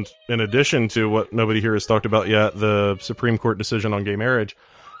 and in addition to what nobody here has talked about yet, the Supreme Court decision on gay marriage.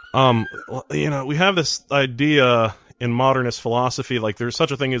 We have this idea in modernist philosophy, like there's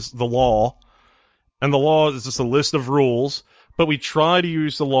such a thing as the law, and the law is just a list of rules, but we try to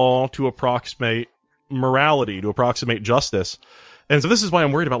use the law to approximate morality, to approximate justice. And so this is why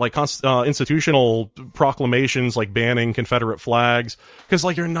I'm worried about like institutional proclamations like banning Confederate flags, because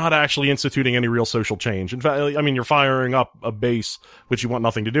like you're not actually instituting any real social change. In fact, I mean, you're firing up a base which you want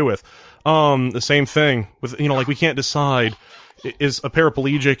nothing to do with. The same thing with, like we can't decide, is a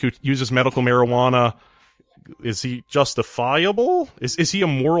paraplegic who uses medical marijuana, is he justifiable? Is he a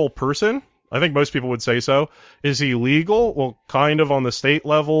moral person? I think most people would say so. Is he legal? Well, kind of on the state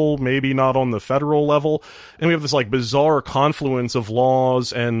level, maybe not on the federal level. And we have this like bizarre confluence of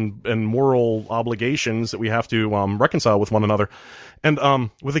laws and moral obligations that we have to reconcile with one another. And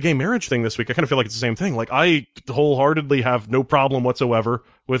with the gay marriage thing this week, I kind of feel like it's the same thing. Like, I wholeheartedly have no problem whatsoever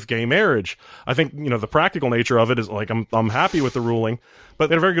with gay marriage. I think, the practical nature of it is like I'm happy with the ruling. But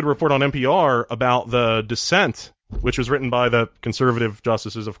they had a very good report on NPR about the dissent, which was written by the conservative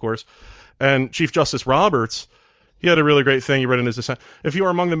justices, of course. And Chief Justice Roberts, he had a really great thing he read in his dissent. If you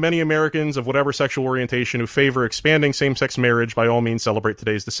are among the many Americans of whatever sexual orientation who favor expanding same-sex marriage, by all means celebrate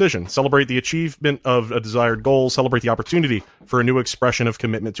today's decision. Celebrate the achievement of a desired goal. Celebrate the opportunity for a new expression of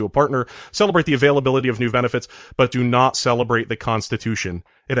commitment to a partner. Celebrate the availability of new benefits, but do not celebrate the Constitution.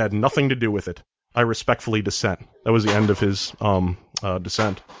 It had nothing to do with it. I respectfully dissent. That was the end of his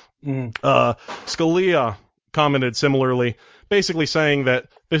dissent. Scalia commented similarly, basically saying that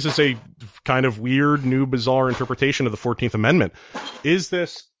this is a kind of weird, new, bizarre interpretation of the 14th Amendment. Is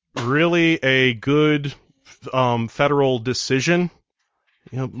this really a good federal decision?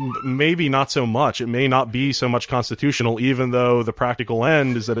 Maybe not so much. It may not be so much constitutional, even though the practical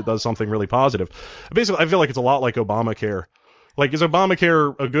end is that it does something really positive. Basically, I feel like it's a lot like Obamacare. Like, is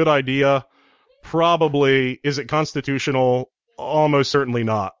Obamacare a good idea? Probably. Is it constitutional? Almost certainly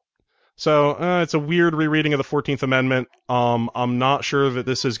not. So it's a weird rereading of the 14th Amendment. I'm not sure that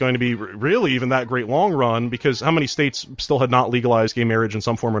this is going to be really even that great long run, because how many states still had not legalized gay marriage in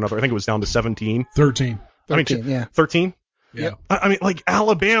some form or another? I think it was down to 17. 13. 13, yeah. 13? Yeah. I mean, like,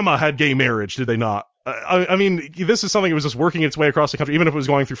 Alabama had gay marriage, did they not? I mean, this is something that was just working its way across the country, even if it was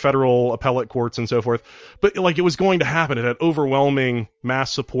going through federal appellate courts and so forth. But, like, it was going to happen. It had overwhelming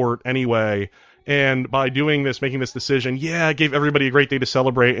mass support anyway. And by doing this, making this decision, it gave everybody a great day to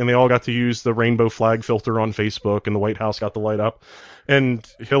celebrate, and they all got to use the rainbow flag filter on Facebook, and the White House got to light up. And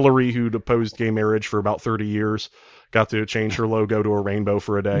Hillary, who'd opposed gay marriage for about 30 years, got to change her logo to a rainbow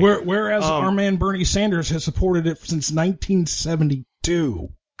for a day. Whereas our man Bernie Sanders has supported it since 1972.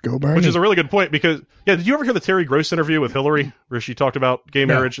 Go Bernie. Which is a really good point, because, did you ever hear the Terry Gross interview with Hillary, where she talked about gay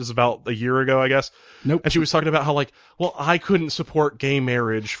marriage? It was about a year ago, I guess. Nope. And she was talking about how, like, well, I couldn't support gay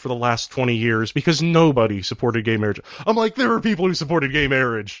marriage for the last 20 years because nobody supported gay marriage. I'm like, there are people who supported gay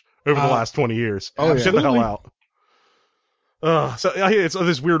marriage over the last 20 years. Oh, Get the hell out. So it's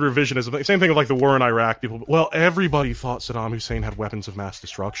this weird revisionism. Same thing with like the war in Iraq. People, well, everybody thought Saddam Hussein had weapons of mass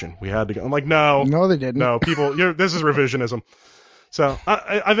destruction. We had to go. I'm like, no, they didn't. No, people, this is revisionism. So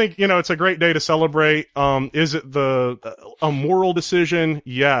I think, it's a great day to celebrate. Is it a moral decision?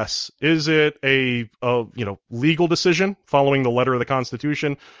 Yes. Is it a legal decision following the letter of the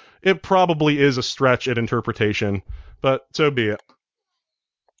Constitution? It probably is a stretch at interpretation, but so be it.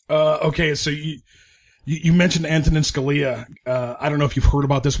 Okay, so you mentioned Antonin Scalia. I don't know if you've heard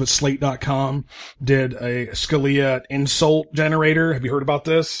about this, but Slate.com did a Scalia insult generator. Have you heard about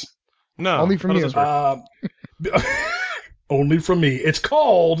this? No. Only from you. Only from me. It's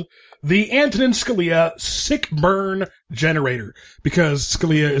called the Antonin Scalia sick burn generator, because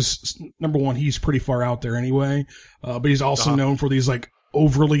Scalia is, number one, he's pretty far out there anyway, but he's also known for these like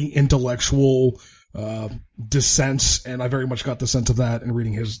overly intellectual dissents, and I very much got the sense of that in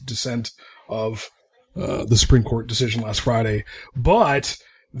reading his dissent of the Supreme Court decision last Friday. But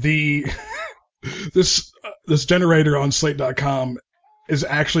this generator on Slate.com is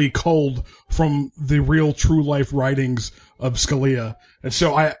actually culled from the real true life writings of Scalia. And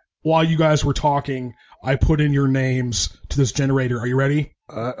so while you guys were talking, I put in your names to this generator. Are you ready?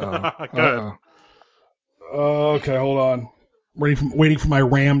 Good. Okay, hold on. Waiting for my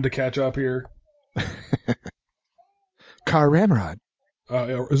RAM to catch up here. Car Ramrod.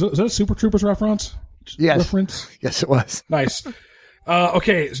 Is that a Super Troopers reference? Yes. Yes, it was. Nice.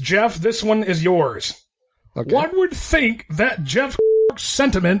 Okay, Jeff, this one is yours. Okay. One would think that Jeff's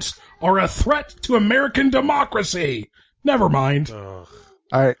sentiments are a threat to American democracy. Never mind. All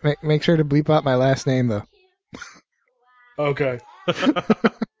right, make sure to bleep out my last name, though. Okay.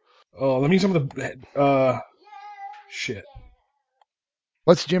 Let me some of the... shit.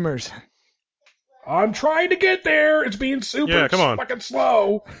 What's Jimmers? I'm trying to get there. It's being super fucking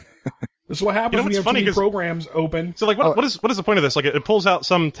slow. This is what happens when you have too many programs open. So, like, what is the point of this? Like, it pulls out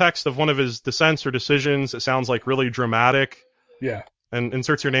some text of one of his dissents or decisions. It sounds like really dramatic. Yeah. And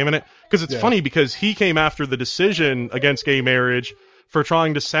inserts your name in it. Because it's funny, because he came after the decision against gay marriage for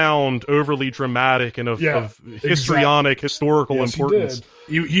trying to sound overly dramatic and of histrionic, historical importance.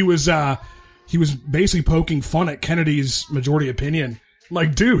 He was basically poking fun at Kennedy's majority opinion.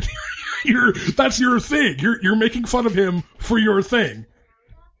 Like, dude, that's your thing. You're making fun of him for your thing.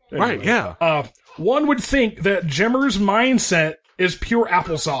 Anyway, right, yeah. One would think that Jimmer's mindset is pure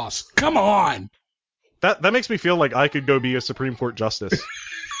applesauce. Come on. That makes me feel like I could go be a Supreme Court justice.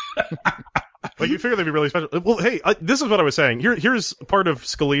 Like, you figure that'd be really special. Well, hey, this is what I was saying. Here's part of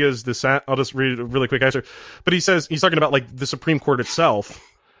Scalia's dissent. I'll just read a really quick answer. But he's talking about, like, the Supreme Court itself.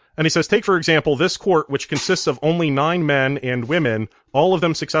 And he says, take, for example, this court, which consists of only 9 men and women, all of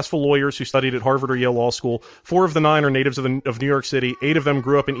them successful lawyers who studied at Harvard or Yale Law School. 4 of the 9 are natives of New York City. 8 of them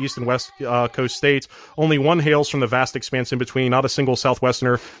grew up in East and West Coast states. Only 1 hails from the vast expanse in between. Not a single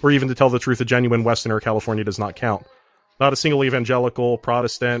Southwesterner, or even, to tell the truth, a genuine Westerner. California does not count. Not a single evangelical,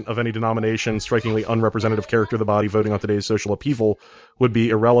 Protestant of any denomination, strikingly unrepresentative character of the body voting on today's social upheaval would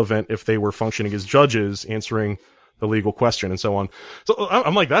be irrelevant if they were functioning as judges, answering the legal question, and so on. So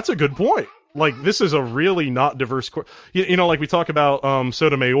I'm like, that's a good point. Like, this is a really not diverse court. Like we talk about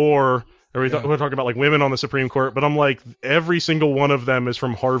Sotomayor, or we're talking about, like, women on the Supreme Court, but I'm like, every single one of them is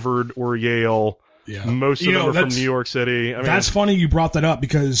from Harvard or Yale. Yeah. Most of them are from New York City. I mean, that's funny you brought that up,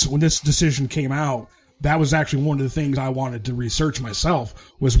 because when this decision came out, that was actually one of the things I wanted to research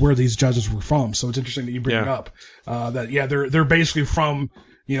myself, was where these judges were from. So it's interesting that you bring it up. They're basically from,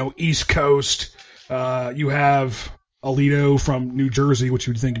 East Coast. You have Alito from New Jersey, which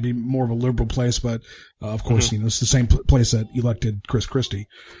you would think would be more of a liberal place, but of course, it's the same place that elected Chris Christie,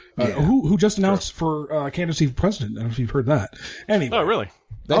 who just announced for candidacy for president. I don't know if you've heard that. Anyway. Oh, really?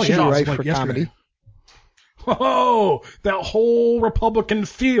 That should be right for comedy. Oh, that whole Republican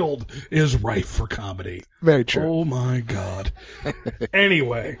field is rife for comedy. Very true. Oh, my God.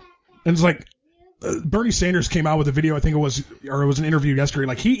 Anyway, and it's like, Bernie Sanders came out with a video, I think it was an interview yesterday.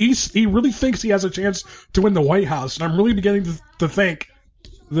 Like, he really thinks he has a chance to win the White House, and I'm really beginning to think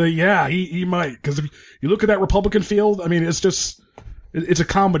that, he might. Because if you look at that Republican field, I mean, it's a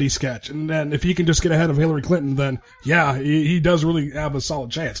comedy sketch. And then if he can just get ahead of Hillary Clinton, then, he does really have a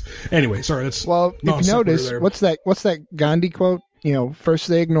solid chance. Anyway, sorry, that's if you notice, there. what's that Gandhi quote? First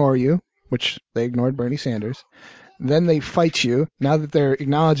they ignore you, which they ignored Bernie Sanders. Then they fight you. Now that they're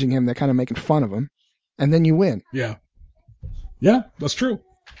acknowledging him, they're kind of making fun of him. And then you win. Yeah. Yeah, that's true.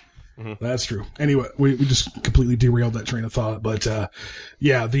 Mm-hmm. That's true. Anyway, we just completely derailed that train of thought. But,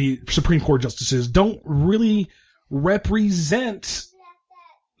 the Supreme Court justices don't really represent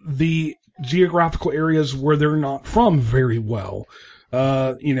the geographical areas where they're not from very well.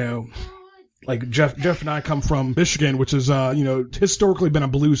 Like Jeff and I come from Michigan, which is, historically been a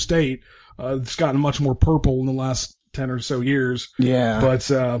blue state. It's gotten much more purple in the last 10 or so years. Yeah.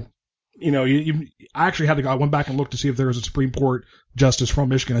 But, I actually had to go. I went back and looked to see if there was a Supreme Court justice from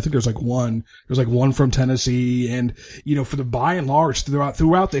Michigan. I think there's like one. There's like one from Tennessee, and for the by and large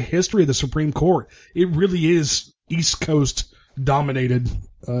throughout the history of the Supreme Court, it really is East Coast dominated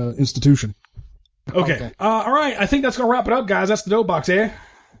institution. Okay. All right. I think that's gonna wrap it up, guys. That's the dope box, eh?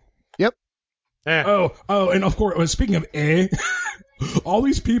 Yep. Oh, and of course, speaking of all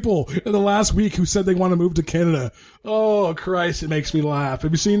these people in the last week who said they want to move to Canada. Oh, Christ, it makes me laugh.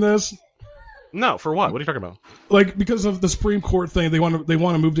 Have you seen this? No, for what? What are you talking about? Like, because of the Supreme Court thing, they want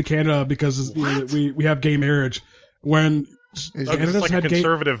to move to Canada because we have gay marriage. When Canada's like a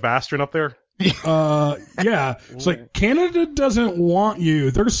conservative bastard up there? Yeah. It's like, Canada doesn't want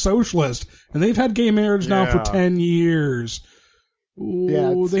you. They're socialist, and they've had gay marriage now for 10 years.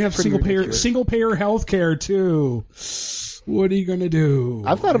 Ooh, they have single payer health care too. What are you gonna do?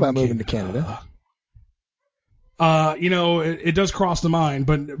 I've thought about moving to Canada. It does cross the mind,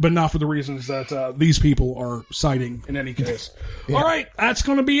 but not for the reasons that these people are citing in any case. Yeah. All right, that's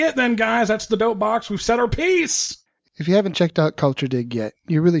gonna be it then, guys. That's the dope box. We've said our piece. If you haven't checked out Culture Dig yet,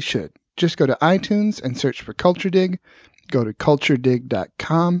 you really should. Just go to iTunes and search for Culture Dig. Go to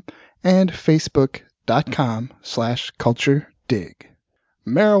culturedig.com and facebook.com/culture dig.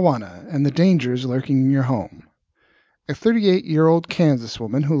 Marijuana and the dangers lurking in your home. A 38-year-old Kansas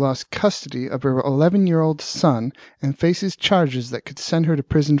woman who lost custody of her 11-year-old son and faces charges that could send her to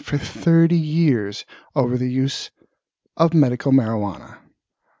prison for 30 years over the use of medical marijuana.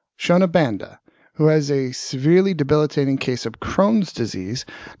 Shona Banda, who has a severely debilitating case of Crohn's disease,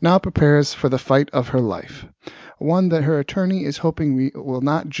 now prepares for the fight of her life. One that her attorney is hoping will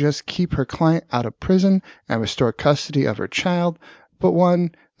not just keep her client out of prison and restore custody of her child, but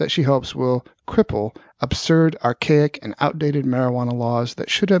one that she hopes will cripple absurd, archaic, and outdated marijuana laws that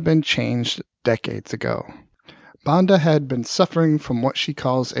should have been changed decades ago. Banda had been suffering from what she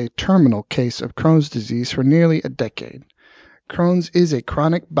calls a terminal case of Crohn's disease for nearly a decade. Crohn's is a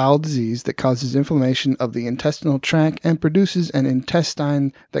chronic bowel disease that causes inflammation of the intestinal tract and produces an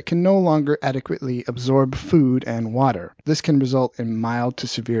intestine that can no longer adequately absorb food and water. This can result in mild to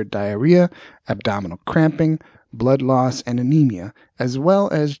severe diarrhea, abdominal cramping, blood loss, and anemia, as well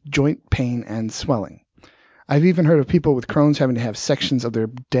as joint pain and swelling. I've even heard of people with Crohn's having to have sections of their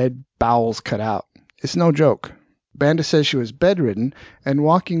dead bowels cut out. It's no joke. Banda says she was bedridden and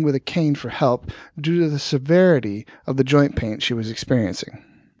walking with a cane for help due to the severity of the joint pain she was experiencing.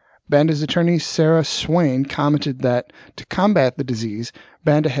 Banda's attorney, Sarah Swain, commented that to combat the disease,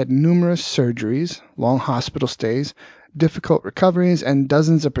 Banda had numerous surgeries, long hospital stays, difficult recoveries, and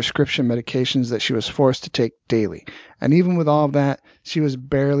dozens of prescription medications that she was forced to take daily. And even with all of that, she was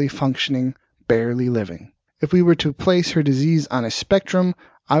barely functioning, barely living. If we were to place her disease on a spectrum,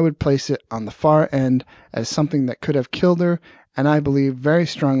 I would place it on the far end as something that could have killed her, and I believe very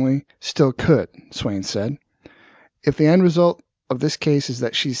strongly still could, Swain said. If the end result of this case is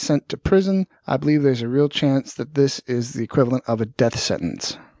that she's sent to prison, I believe there's a real chance that this is the equivalent of a death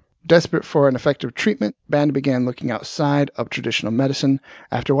sentence. Desperate for an effective treatment, Banda began looking outside of traditional medicine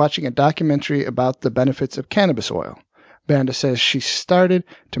after watching a documentary about the benefits of cannabis oil. Banda says she started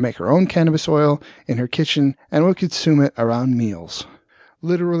to make her own cannabis oil in her kitchen and would consume it around meals.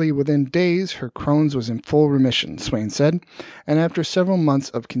 Literally within days, her Crohn's was in full remission, Swain said, and after several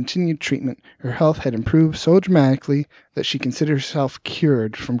months of continued treatment, her health had improved so dramatically that she considered herself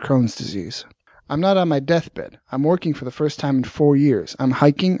cured from Crohn's disease. I'm not on my deathbed. I'm working for the first time in 4 years. I'm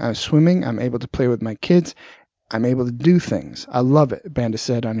hiking, I'm swimming, I'm able to play with my kids, I'm able to do things. I love it, Banda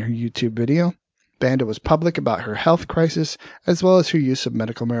said on her YouTube video. Banda was public about her health crisis as well as her use of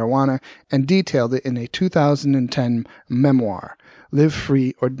medical marijuana and detailed it in a 2010 memoir, Live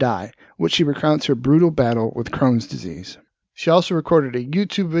Free or Die, which she recounts her brutal battle with Crohn's disease. She also recorded a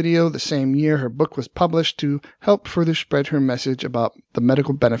YouTube video the same year her book was published to help further spread her message about the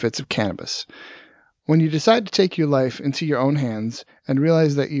medical benefits of cannabis. When you decide to take your life into your own hands and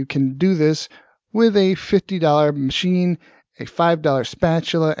realize that you can do this with a $50 machine, a $5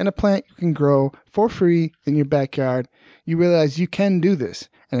 spatula, and a plant you can grow for free in your backyard, you realize you can do this,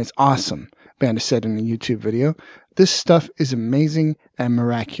 and it's awesome, Banda said in a YouTube video. This stuff is amazing and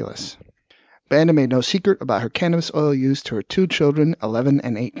miraculous. Banda made no secret about her cannabis oil use to her 2 children, 11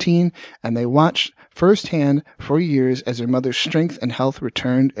 and 18, and they watched firsthand for years as her mother's strength and health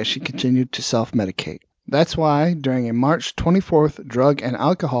returned as she continued to self-medicate. That's why, during a March 24th drug and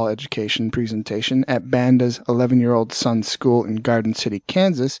alcohol education presentation at Banda's 11-year-old son's school in Garden City,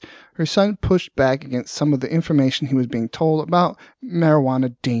 Kansas, her son pushed back against some of the information he was being told about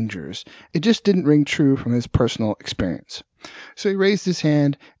marijuana dangers. It just didn't ring true from his personal experience. So he raised his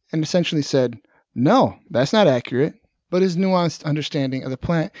hand and essentially said, "No, that's not accurate. but his nuanced understanding of the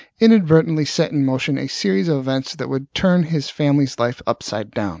plant inadvertently set in motion a series of events that would turn his family's life upside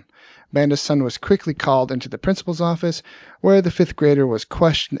down. Banda's son was quickly called into the principal's office, where the 5th grader was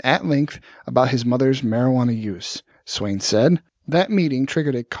questioned at length about his mother's marijuana use. Swain said, that meeting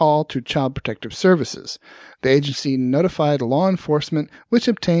triggered a call to Child Protective Services. The agency notified law enforcement, which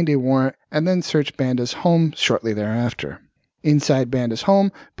obtained a warrant and then searched Banda's home shortly thereafter. Inside Banda's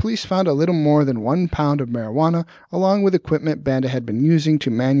home, police found a little more than 1 pound of marijuana, along with equipment Banda had been using to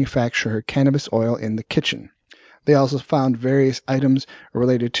manufacture her cannabis oil in the kitchen. They also found various items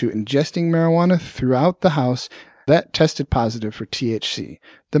related to ingesting marijuana throughout the house that tested positive for THC,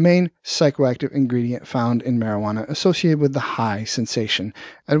 the main psychoactive ingredient found in marijuana associated with the high sensation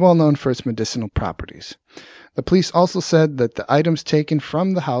and well known for its medicinal properties. The police also said that the items taken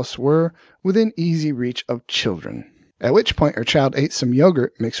from the house were within easy reach of children. At which point her child ate some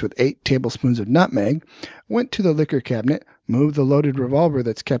yogurt mixed with 8 tablespoons of nutmeg, went to the liquor cabinet, moved the loaded revolver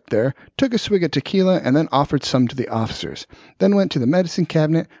that's kept there, took a swig of tequila, and then offered some to the officers. Then went to the medicine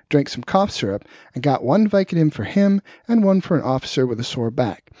cabinet, drank some cough syrup, and got 1 Vicodin for him and 1 for an officer with a sore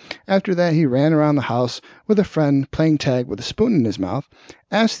back. After that, he ran around the house with a friend playing tag with a spoon in his mouth,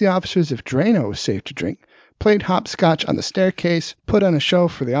 asked the officers if Drano was safe to drink, played hopscotch on the staircase, put on a show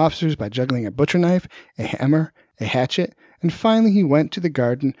for the officers by juggling a butcher knife, a hammer, a hatchet, and finally he went to the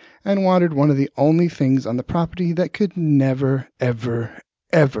garden and watered one of the only things on the property that could never, ever,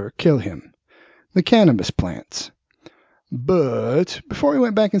 ever kill him, the cannabis plants. But before he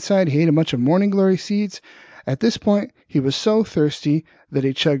went back inside, he ate a bunch of morning glory seeds. At this point, he was so thirsty that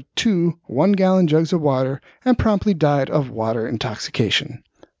he chugged 2 one-gallon jugs of water and promptly died of water intoxication.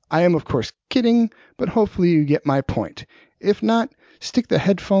 I am, of course, kidding, but hopefully you get my point. If not, stick the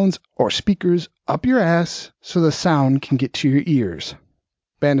headphones or speakers up your ass so the sound can get to your ears.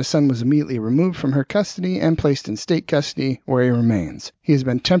 Banda's son was immediately removed from her custody and placed in state custody, where he remains. He has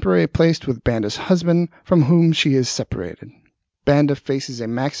been temporarily placed with Banda's husband, from whom she is separated. Banda faces a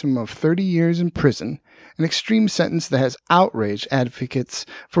maximum of 30 years in prison, an extreme sentence that has outraged advocates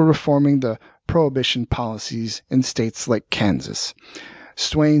for reforming the prohibition policies in states like Kansas.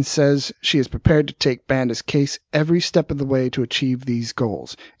 Swain says she is prepared to take Banda's case every step of the way to achieve these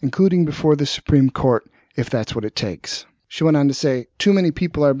goals, including before the Supreme Court, if that's what it takes. She went on to say, too many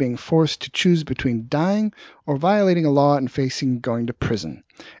people are being forced to choose between dying or violating a law and facing going to prison.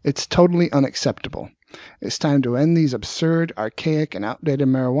 It's totally unacceptable. It's time to end these absurd, archaic, and outdated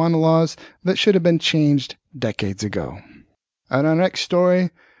marijuana laws that should have been changed decades ago. And our next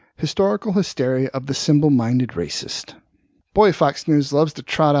story, historical hysteria of the simple-minded racist. Boy, Fox News loves to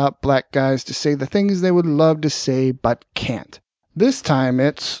trot out black guys to say the things they would love to say but can't. This time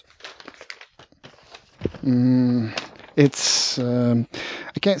it's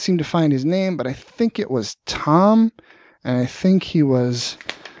I can't seem to find his name, but I think it was Tom, and I think he was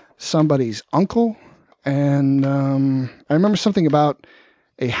somebody's uncle. And I remember something about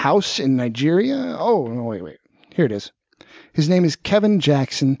a house in Nigeria. Oh, no, wait. Here it is. His name is Kevin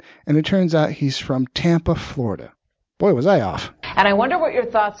Jackson, and it turns out he's from Tampa, Florida. Boy, was I off. And I wonder what your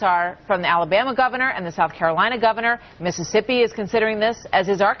thoughts are from the Alabama governor and the South Carolina governor. Mississippi is considering this, as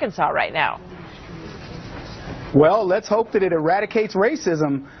is Arkansas right now. Well, let's hope that it eradicates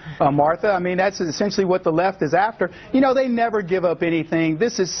racism, Martha. I mean, that's essentially what the left is after. You know, they never give up anything.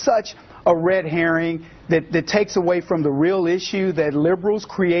 This is such a red herring that takes away from the real issue that liberals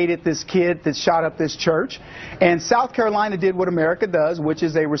created this kid that shot up this church. And South Carolina did what America does, which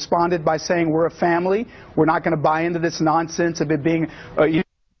is they responded by saying we're a family. We're not going to buy into this nonsense of it being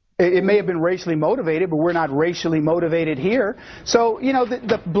it may have been racially motivated, but we're not racially motivated here. So, you know,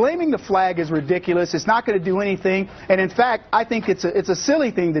 the blaming the flag is ridiculous. It's not going to do anything. And in fact, I think it's a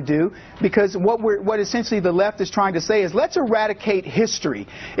silly thing to do, because what essentially the left is trying to say is let's eradicate history.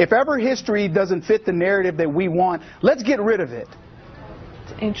 If ever history doesn't fit the narrative that we want, let's get rid of it.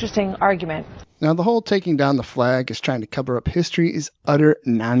 It's an interesting argument. Now, the whole taking down the flag as trying to cover up history is utter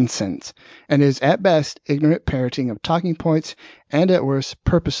nonsense, and is at best ignorant parroting of talking points, and at worst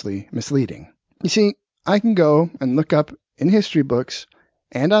purposely misleading. You see, I can go and look up in history books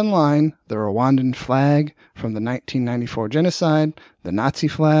and online the Rwandan flag from the 1994 genocide, the Nazi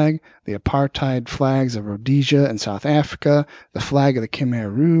flag, the apartheid flags of Rhodesia and South Africa, the flag of the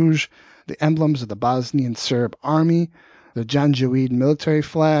Khmer Rouge, the emblems of the Bosnian Serb army, the Janjaweed military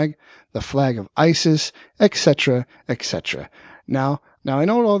flag, the flag of ISIS, etc., etc. Now I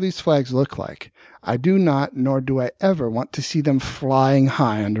know what all these flags look like. I do not, nor do I ever want to see them flying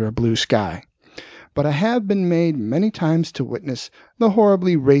high under a blue sky. But I have been made many times to witness the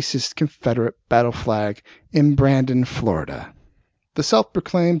horribly racist Confederate battle flag in Brandon, Florida. The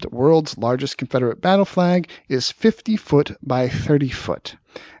self-proclaimed world's largest Confederate battle flag is 50 foot by 30 foot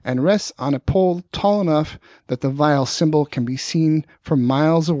and rests on a pole tall enough that the vile symbol can be seen from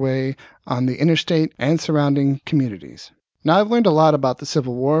miles away on the interstate and surrounding communities. Now, I've learned a lot about the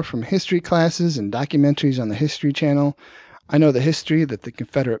Civil War from history classes and documentaries on the History Channel. I know the history that the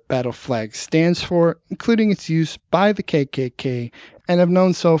Confederate battle flag stands for, including its use by the KKK, and have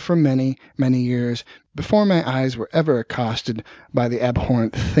known so for many, many years before my eyes were ever accosted by the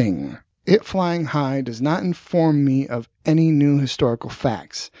abhorrent thing. It flying high does not inform me of any new historical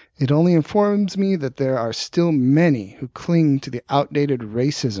facts. It only informs me that there are still many who cling to the outdated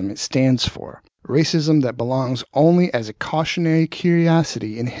racism it stands for. Racism that belongs only as a cautionary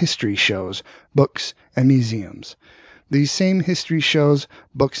curiosity in history shows, books, and museums. These same history shows,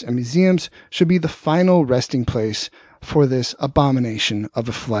 books, and museums should be the final resting place for this abomination of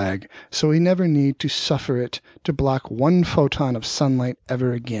a flag, so we never need to suffer it to block one photon of sunlight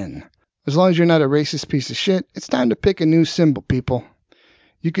ever again. As long as you're not a racist piece of shit, it's time to pick a new symbol, people.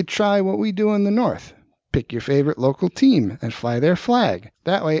 You could try what we do in the North. Pick your favorite local team and fly their flag.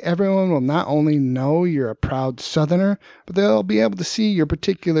 That way everyone will not only know you're a proud Southerner, but they'll be able to see your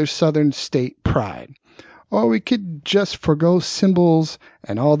particular Southern state pride. Or we could just forgo symbols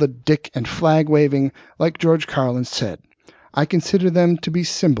and all the dick and flag waving like George Carlin said. I consider them to be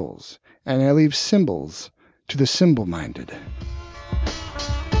symbols, and I leave symbols to the symbol-minded.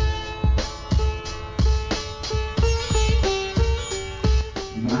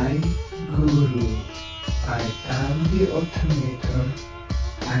 My guru, I am the automator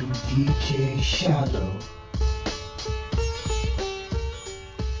and DJ Shadow.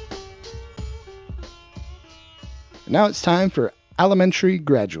 Now it's time for Alimentary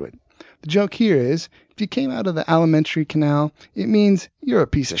Graduate. The joke here is, if you came out of the alimentary canal, it means you're a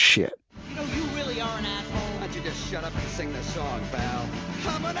piece of shit. You know, you really are an asshole. Why don't you just shut up and sing this song, pal?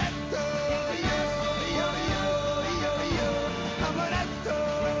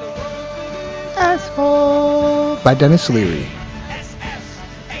 Asshole by Dennis Leary.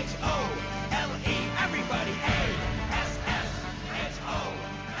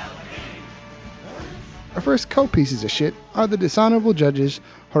 Our first co-pieces of shit are the dishonorable judges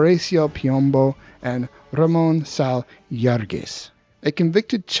Horacio Piombo and Ramon Sal Yargues. A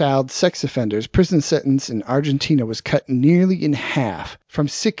convicted child sex offender's prison sentence in Argentina was cut nearly in half, from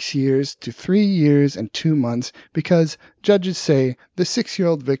 6 years to 3 years and 2 months, because judges say the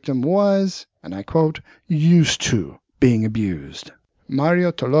 6-year-old victim was, and I quote, used to being abused.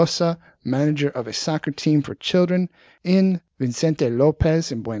 Mario Tolosa, manager of a soccer team for children in Vicente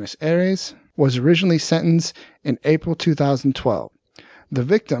Lopez in Buenos Aires, was originally sentenced in April 2012. The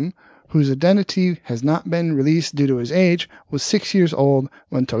victim, whose identity has not been released due to his age, was 6 years old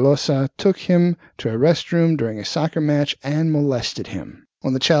when Tolosa took him to a restroom during a soccer match and molested him.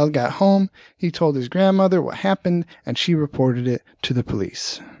 When the child got home, he told his grandmother what happened and she reported it to the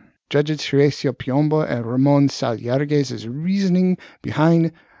police. Judges Horacio Piombo and Ramon Sal Yargues' reasoning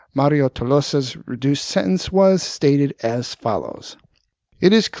behind Mario Tolosa's reduced sentence was stated as follows.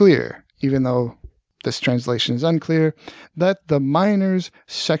 It is clear, even though this translation is unclear, that the minor's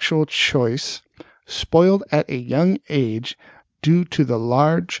sexual choice, spoiled at a young age due to the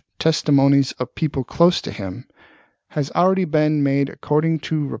large testimonies of people close to him, has already been made according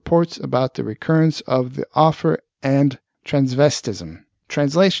to reports about the recurrence of the offer and transvestism.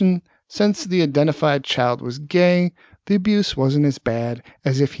 Translation, since the identified child was gay, the abuse wasn't as bad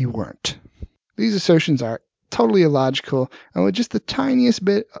as if he weren't. These assertions are totally illogical, and with just the tiniest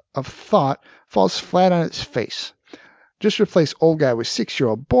bit of thought falls flat on its face. Just replace old guy with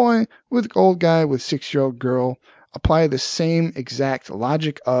 6-year-old boy with old guy with 6-year-old girl. Apply the same exact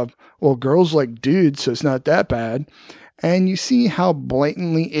logic of, well, girls like dudes, so it's not that bad. And you see how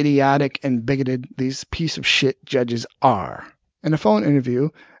blatantly idiotic and bigoted these piece of shit judges are. In a phone interview,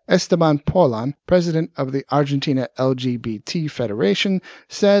 Esteban Polan, president of the Argentina LGBT Federation,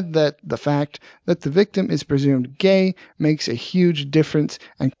 said that the fact that the victim is presumed gay makes a huge difference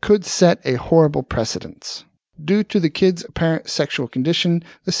and could set a horrible precedent. Due to the kid's apparent sexual condition,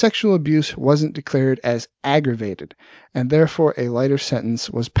 the sexual abuse wasn't declared as aggravated, and therefore a lighter sentence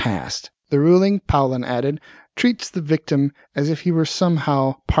was passed. The ruling, Polan added, treats the victim as if he were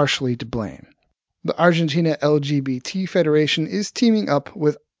somehow partially to blame. The Argentina LGBT Federation is teaming up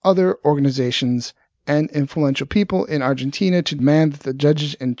with other organizations and influential people in Argentina to demand that the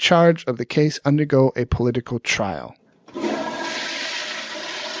judges in charge of the case undergo a political trial.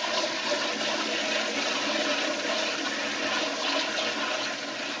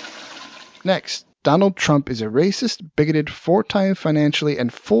 Next, Donald Trump is a racist, bigoted, 4-time financially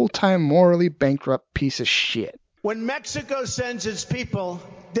and full-time morally bankrupt piece of shit. When Mexico sends its people,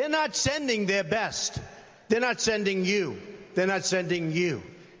 they're not sending their best. They're not sending you. They're not sending you.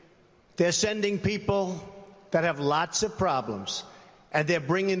 They're sending people that have lots of problems, and they're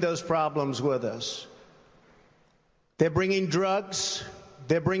bringing those problems with us. They're bringing drugs,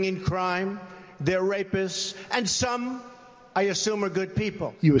 they're bringing crime, they're rapists, and some, I assume, are good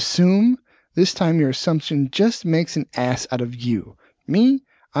people. You assume? This time your assumption just makes an ass out of you. Me?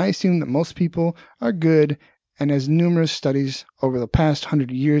 I assume that most people are good, and as numerous studies over the past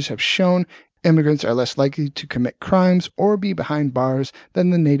 100 years have shown, immigrants are less likely to commit crimes or be behind bars than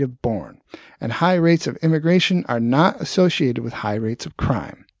the native born, and high rates of immigration are not associated with high rates of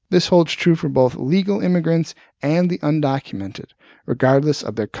crime. This holds true for both legal immigrants and the undocumented, regardless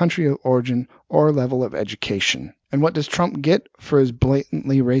of their country of origin or level of education. And what does Trump get for his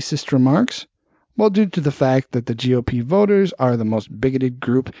blatantly racist remarks? Well, due to the fact that the GOP voters are the most bigoted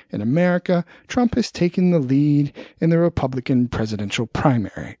group in America, Trump has taken the lead in the Republican presidential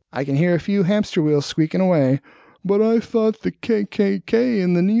primary. I can hear a few hamster wheels squeaking away, but I thought the KKK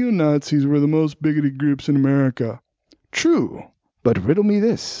and the neo-Nazis were the most bigoted groups in America. True, but riddle me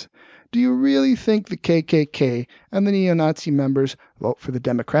this. Do you really think the KKK and the neo-Nazi members vote for the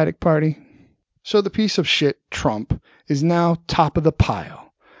Democratic Party? So the piece of shit Trump is now top of the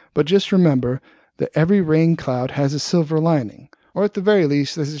pile. But just remember that every rain cloud has a silver lining, or at the very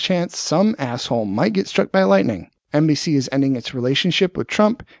least, there's a chance some asshole might get struck by lightning. NBC is ending its relationship with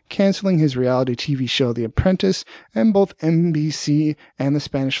Trump, canceling his reality TV show The Apprentice, and both NBC and the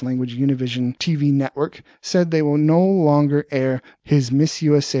Spanish-language Univision TV network said they will no longer air his Miss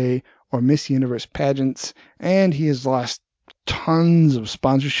USA or Miss Universe pageants, and he has lost tons of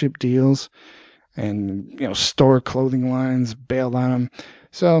sponsorship deals, and store clothing lines bailed on him.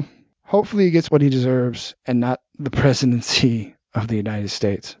 So hopefully he gets what he deserves and not the presidency of the United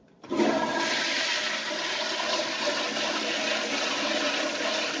States.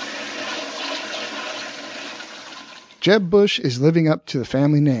 Jeb Bush is living up to the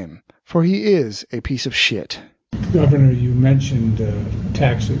family name, for he is a piece of shit. Governor, you mentioned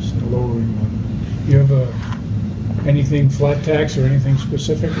taxes, lowering them. You have anything flat tax or anything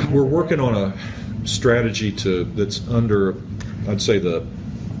specific? We're working on a strategy that's under, I'd say,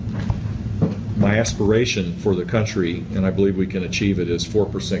 my aspiration for the country, and I believe we can achieve it, is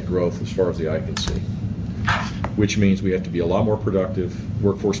 4% growth as far as the eye can see, which means we have to be a lot more productive.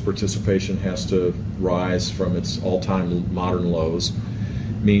 Workforce participation has to rise from its all-time modern lows.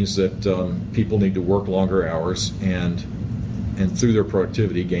 Means that people need to work longer hours and through their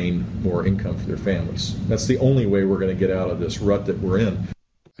productivity gain more income for their families. That's the only way we're going to get out of this rut that we're in.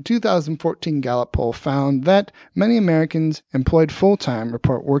 A 2014 Gallup poll found that many Americans employed full-time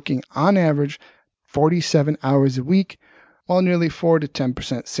report working on average 47 hours a week, while nearly 4 to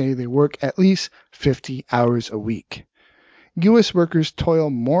 10% say they work at least 50 hours a week. U.S. workers toil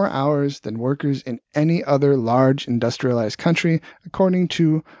more hours than workers in any other large industrialized country, according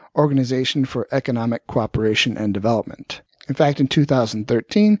to Organization for Economic Cooperation and Development. In fact, in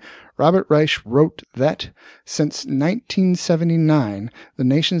 2013, Robert Reich wrote that since 1979, the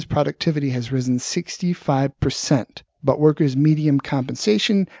nation's productivity has risen 65%, but workers' median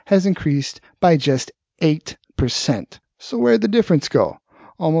compensation has increased by just 8%. So where'd the difference go?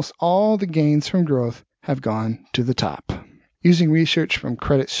 Almost all the gains from growth have gone to the top. Using research from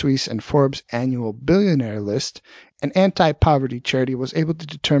Credit Suisse and Forbes' annual billionaire list, an anti-poverty charity was able to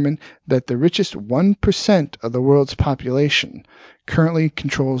determine that the richest 1% of the world's population currently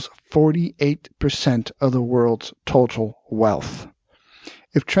controls 48% of the world's total wealth.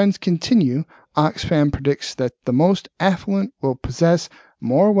 If trends continue, Oxfam predicts that the most affluent will possess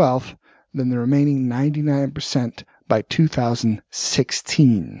more wealth than the remaining 99% by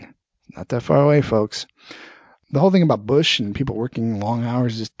 2016. Not that far away, folks. The whole thing about Bush and people working long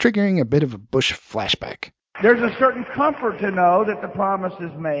hours is triggering a bit of a Bush flashback. There's a certain comfort to know that the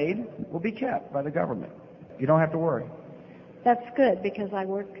promises made will be kept by the government. You don't have to worry. That's good, because I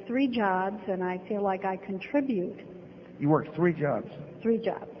work 3 jobs and I feel like I contribute. You work 3 jobs? 3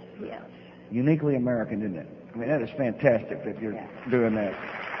 jobs, yes. Uniquely American, isn't it? I mean, that is fantastic that you're doing that.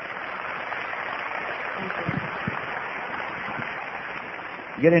 Thank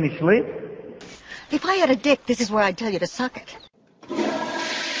You get any sleep? If I had a dick, this is where I'd tell you to suck it.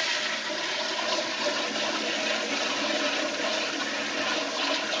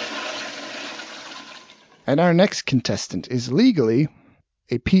 And our next contestant is legally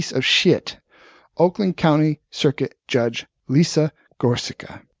a piece of shit. Oakland County Circuit Judge Lisa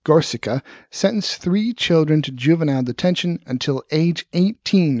Gorcyca. Gorcyca sentenced 3 children to juvenile detention until age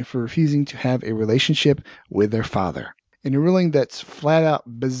 18 for refusing to have a relationship with their father. In a ruling that's flat out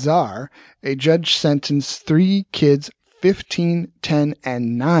bizarre, a judge sentenced 3 kids, 15, 10,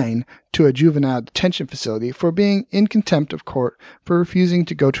 and 9, to a juvenile detention facility for being in contempt of court for refusing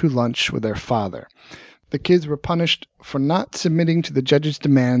to go to lunch with their father. The kids were punished for not submitting to the judge's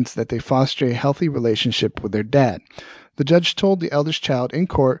demands that they foster a healthy relationship with their dad. The judge told the eldest child in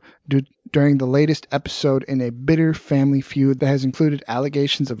court during the latest episode in a bitter family feud that has included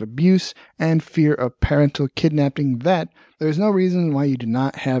allegations of abuse and fear of parental kidnapping that there is no reason why you do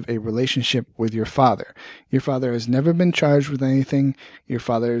not have a relationship with your father. Your father has never been charged with anything. Your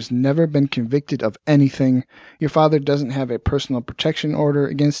father has never been convicted of anything. Your father doesn't have a personal protection order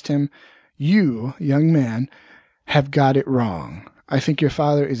against him. You, young man, have got it wrong. I think your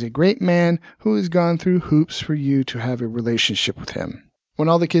father is a great man who has gone through hoops for you to have a relationship with him. When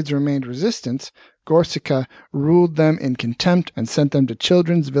all the kids remained resistant, Gorcyca ruled them in contempt and sent them to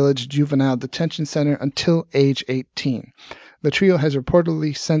Children's Village Juvenile Detention Center until age 18. The trio has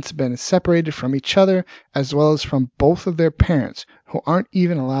reportedly since been separated from each other as well as from both of their parents, who aren't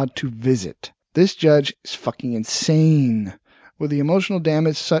even allowed to visit. This judge is fucking insane. With the emotional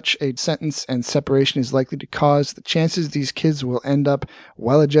damage such a sentence and separation is likely to cause, the chances these kids will end up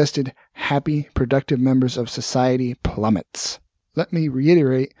well-adjusted, happy, productive members of society plummets. Let me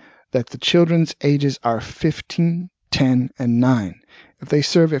reiterate that the children's ages are 15, 10, and 9. If they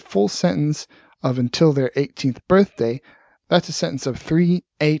serve a full sentence of until their 18th birthday, that's a sentence of 3,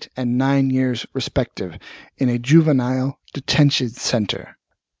 8, and 9 years respective in a juvenile detention center.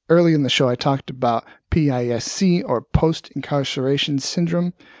 Early in the show, I talked about PISC, or post-incarceration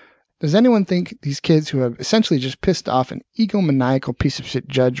syndrome. Does anyone think these kids who have essentially just pissed off an egomaniacal piece of shit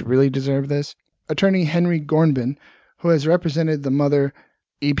judge really deserve this? Attorney Henry Gornbin, who has represented the mother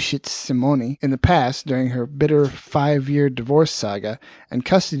Ibshit Simoni in the past during her bitter 5-year divorce saga and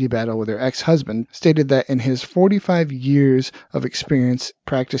custody battle with her ex-husband, stated that in his 45 years of experience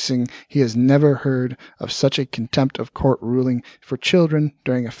practicing, he has never heard of such a contempt of court ruling for children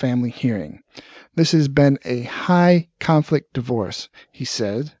during a family hearing. This has been a high-conflict divorce, he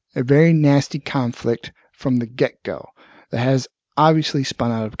said, a very nasty conflict from the get-go that has obviously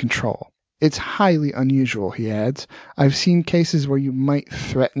spun out of control. It's highly unusual, he adds. I've seen cases where you might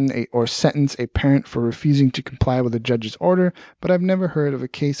threaten or sentence a parent for refusing to comply with a judge's order, but I've never heard of a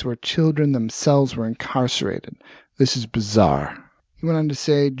case where children themselves were incarcerated. This is bizarre. He went on to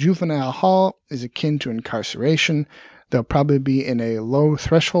say, juvenile hall is akin to incarceration. They'll probably be in a low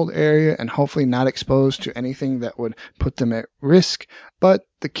threshold area and hopefully not exposed to anything that would put them at risk, but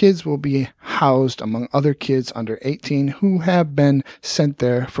the kids will be housed among other kids under 18 who have been sent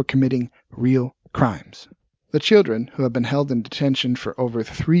there for committing real crimes. The children, who have been held in detention for over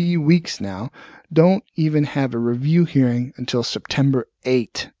 3 weeks now, don't even have a review hearing until September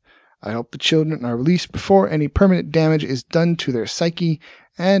 8. I hope the children are released before any permanent damage is done to their psyche,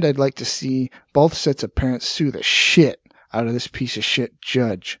 and I'd like to see both sets of parents sue the shit out of this piece of shit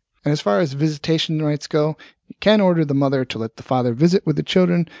judge. And as far as visitation rights go, you can order the mother to let the father visit with the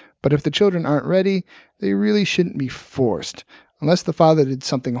children, but if the children aren't ready, they really shouldn't be forced. Unless the father did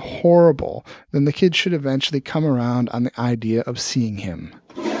something horrible, then the kid should eventually come around on the idea of seeing him.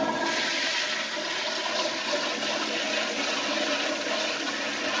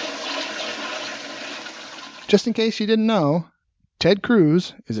 Just in case you didn't know, Ted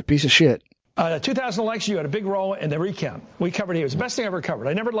Cruz is a piece of shit. The 2000 election, you had a big role in the recount. We covered it. It was the best thing I ever covered.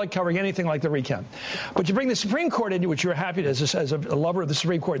 I never liked covering anything like the recount. But you bring the Supreme Court into which you were happy as a lover of the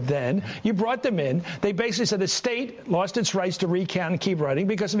Supreme Court then. You brought them in. They basically said the state lost its rights to recount and keep writing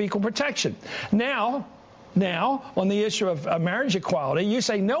because of equal protection. Now, on the issue of marriage equality, you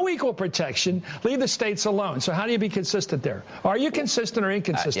say no equal protection, leave the states alone. So how do you be consistent there? Are you consistent or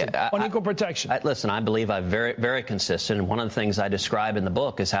inconsistent on equal protection? Listen, I believe I'm very, very consistent. And one of the things I describe in the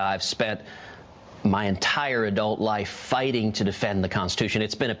book is how I've spent my entire adult life fighting to defend the Constitution.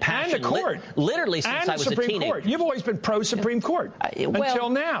 It's been a passion, and the court, literally since I was a teenager. Court. You've always been pro-Supreme Court until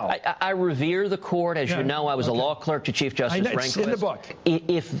now. I revere the court. As you know, I was a law clerk to Chief Justice Rehnquist. It's in the book.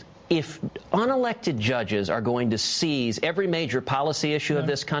 If unelected judges are going to seize every major policy issue of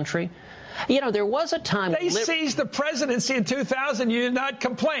this country, there was a time... They seized the presidency in 2000. You did not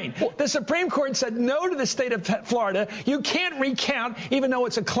complain. The Supreme Court said no to the state of Florida. You can't recount, even though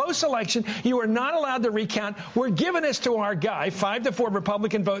it's a close election. You are not allowed to recount. We're giving this to our guy, 5-4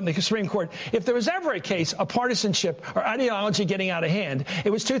 Republican vote in the Supreme Court. If there was ever a case of partisanship or ideology getting out of hand,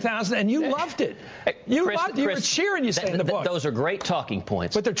 it was 2000, and you loved it. You were cheering, you say in the book. Those are great talking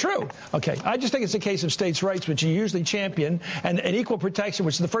points. But they're true. Okay. I just think it's a case of states' rights, which you usually champion, and equal protection,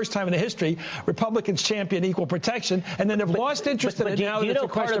 which is the first time in the history history, Republicans champion equal protection, and then have lost interest in it now that it's a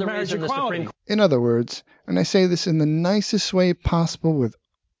question of marriage equality. In other words, and I say this in the nicest way possible with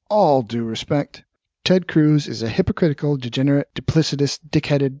all due respect, Ted Cruz is a hypocritical, degenerate, duplicitous,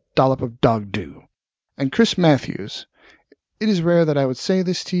 dick-headed dollop of dog doo. And Chris Matthews, it is rare that I would say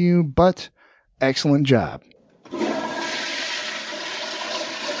this to you, but excellent job.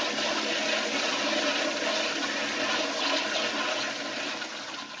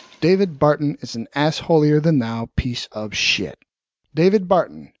 David Barton is an ass-holier-than-thou piece of shit. David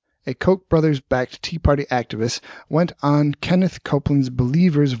Barton, a Koch brothers-backed Tea Party activist, went on Kenneth Copeland's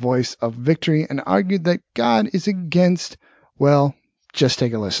Believer's Voice of Victory and argued that God is against, well, just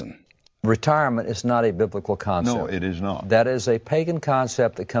take a listen. Retirement is not a biblical concept. No, it is not. That is a pagan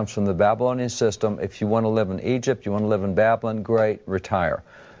concept that comes from the Babylonian system. If you want to live in Egypt, you want to live in Babylon, great, retire.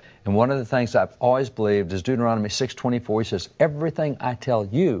 And one of the things I've always believed is Deuteronomy 6:24. He says, everything I tell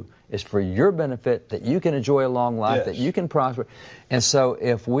you is for your benefit, that you can enjoy a long life, yes, that you can prosper. And so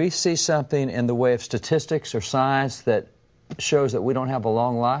if we see something in the way of statistics or science that shows that we don't have a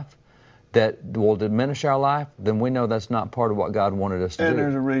long life, that will diminish our life, then we know that's not part of what God wanted us to do. And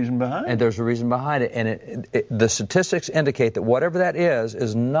there's a reason behind it. And there's a reason behind it. And the statistics indicate that whatever that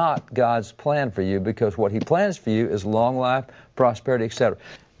is not God's plan for you, because what he plans for you is long life, prosperity, etc.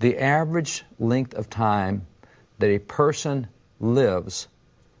 The average length of time that a person lives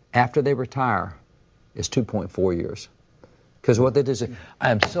after they retire is 2.4 years. Because what they do is, I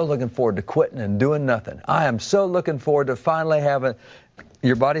am so looking forward to quitting and doing nothing. I am so looking forward to finally having...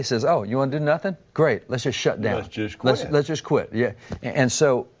 Your body says, oh, you want to do nothing? Great, let's just shut down. Let's just quit. Let's just quit, yeah. And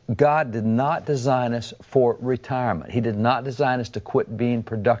so God did not design us for retirement. He did not design us to quit being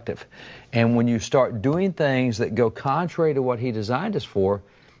productive. And when you start doing things that go contrary to what he designed us for,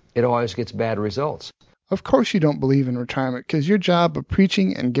 it always gets bad results. Of course you don't believe in retirement, because your job of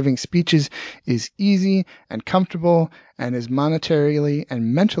preaching and giving speeches is easy and comfortable and is monetarily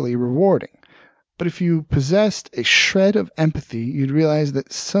and mentally rewarding. But if you possessed a shred of empathy, you'd realize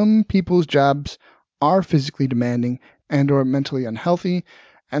that some people's jobs are physically demanding and or mentally unhealthy,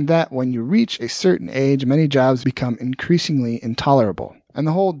 and that when you reach a certain age, many jobs become increasingly intolerable. And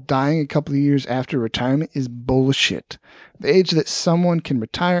the whole dying a couple of years after retirement is bullshit. The age that someone can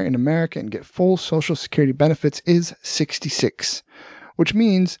retire in America and get full Social Security benefits is 66, which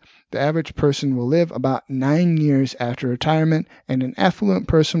means the average person will live about 9 years after retirement, and an affluent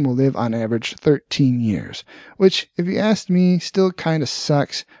person will live on average 13 years, which, if you asked me, still kind of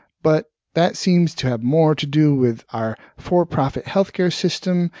sucks, but that seems to have more to do with our for-profit healthcare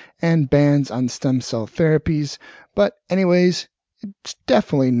system and bans on stem cell therapies. But anyways, it's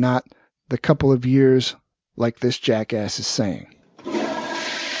definitely not the couple of years like this jackass is saying.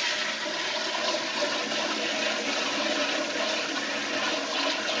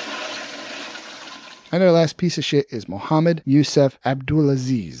 And our last piece of shit is Mohammed Yusuf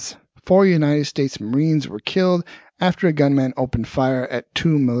Abdulaziz. 4 United States Marines were killed after a gunman opened fire at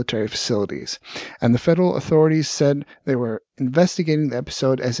 2 military facilities, and the federal authorities said they were investigating the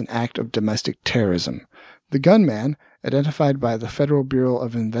episode as an act of domestic terrorism. The gunman, identified by the Federal Bureau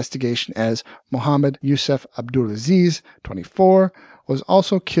of Investigation as Mohammed Yusuf Abdulaziz, 24, was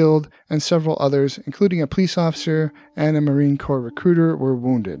also killed, and several others, including a police officer and a Marine Corps recruiter, were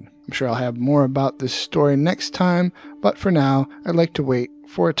wounded. I'm sure I'll have more about this story next time, but for now, I'd like to wait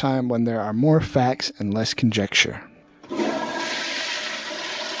for a time when there are more facts and less conjecture.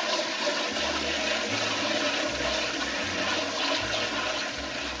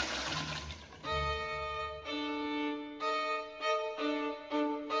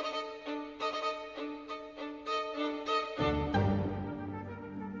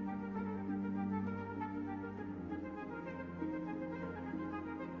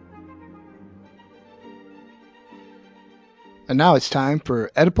 And now it's time for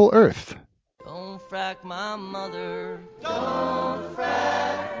Oedipal Earth. Don't frack my mother. Don't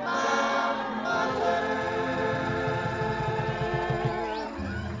frack my mother.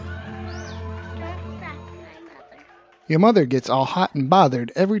 Your mother gets all hot and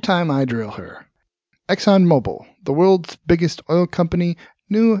bothered every time I drill her. ExxonMobil, the world's biggest oil company,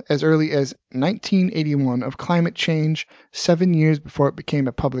 knew as early as 1981 of climate change 7 years before it became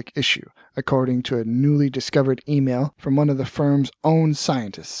a public issue, according to a newly discovered email from one of the firm's own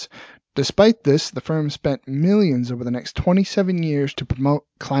scientists. Despite this, the firm spent millions over the next 27 years to promote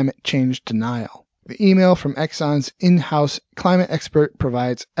climate change denial. The email from Exxon's in-house climate expert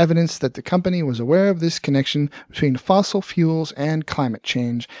provides evidence that the company was aware of this connection between fossil fuels and climate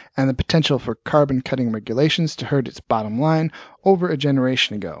change and the potential for carbon-cutting regulations to hurt its bottom line over a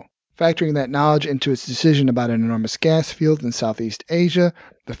generation ago. Factoring that knowledge into its decision about an enormous gas field in Southeast Asia,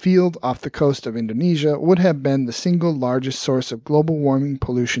 the field off the coast of Indonesia would have been the single largest source of global warming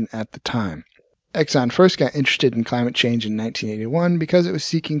pollution at the time. Exxon first got interested in climate change in 1981 because it was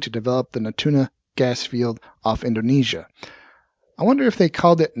seeking to develop the Natuna gas field off Indonesia. I wonder if they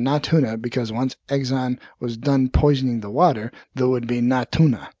called it Natuna because once Exxon was done poisoning the water, there would be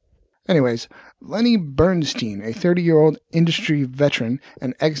Natuna. Anyways, Lenny Bernstein, a 30-year-old industry veteran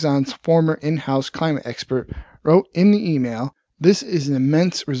and Exxon's former in-house climate expert, wrote in the email, "This is an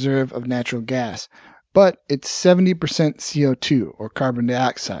immense reserve of natural gas, but it's 70% CO2, or carbon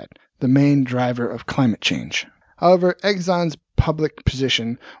dioxide, the main driver of climate change." However, Exxon's public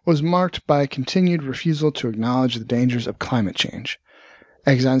position was marked by continued refusal to acknowledge the dangers of climate change.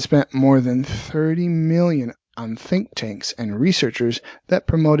 Exxon spent more than $30 million on think tanks and researchers that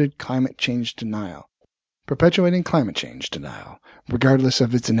promoted climate change denial, perpetuating climate change denial, regardless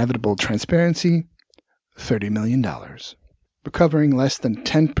of its inevitable transparency. $30 million. Recovering less than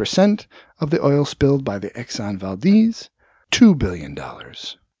 10% of the oil spilled by the Exxon Valdez. $2 billion.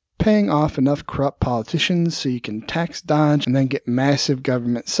 Paying off enough corrupt politicians so you can tax dodge and then get massive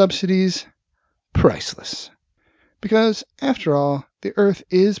government subsidies. Priceless. Because, after all, the earth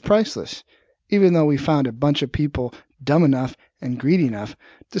is priceless, even though we found a bunch of people dumb enough and greedy enough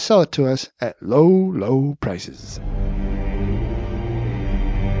to sell it to us at low, low prices.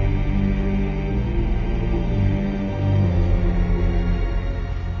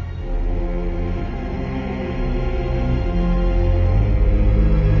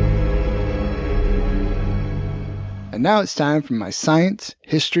 And now it's time for my science,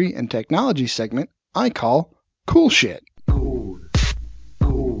 history, and technology segment I call Cool Shit.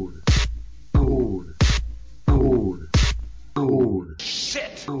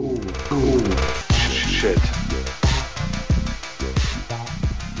 Shit.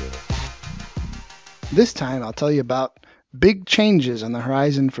 This time I'll tell you about big changes on the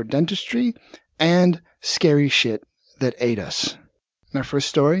horizon for dentistry and scary shit that ate us. In our first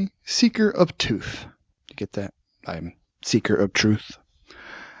story, Seeker of Tooth. You get that? I'm Seeker of Truth.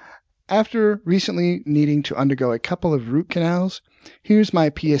 After recently needing to undergo a couple of root canals, here's my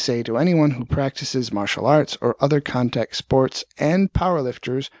PSA to anyone who practices martial arts or other contact sports and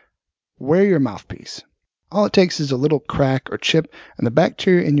powerlifters: wear your mouthpiece. All it takes is a little crack or chip, and the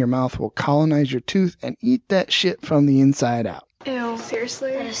bacteria in your mouth will colonize your tooth and eat that shit from the inside out. Ew,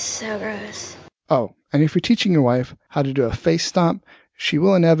 seriously? That is so gross. Oh, and if you're teaching your wife how to do a face stomp, she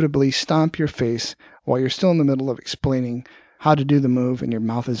will inevitably stomp your face while you're still in the middle of explaining how to do the move, and your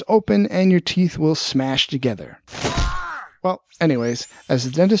mouth is open and your teeth will smash together. Well, anyways, as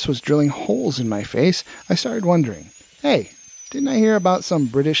the dentist was drilling holes in my face, I started wondering, hey, didn't I hear about some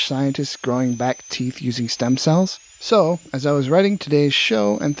British scientists growing back teeth using stem cells? So, as I was writing today's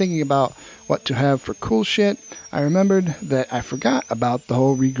show and thinking about what to have for cool shit, I remembered that I forgot about the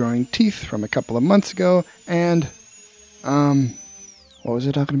whole regrowing teeth from a couple of months ago, and, what was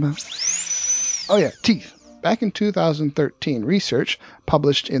I talking about? Oh yeah, teeth. Back in 2013, research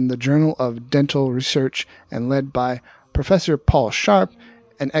published in the Journal of Dental Research and led by Professor Paul Sharp,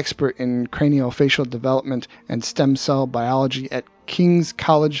 an expert in craniofacial development and stem cell biology at King's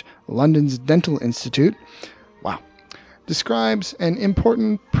College London's Dental Institute, describes an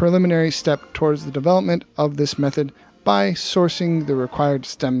important preliminary step towards the development of this method by sourcing the required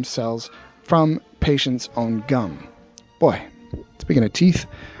stem cells from patients' own gum. Boy, speaking of teeth,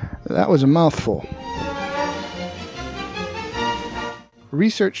 that was a mouthful.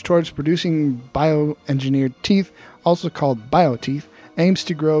 Research towards producing bioengineered teeth, also called bioteeth, aims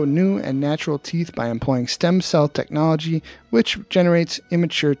to grow new and natural teeth by employing stem cell technology, which generates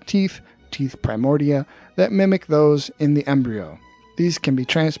immature teeth primordia, that mimic those in the embryo. These can be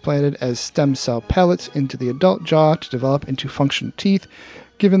transplanted as stem cell pellets into the adult jaw to develop into functional teeth,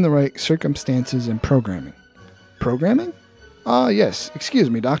 given the right circumstances and programming. Programming? Ah, yes, excuse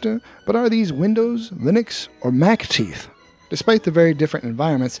me, doctor, but are these Windows, Linux, or Mac teeth? Despite the very different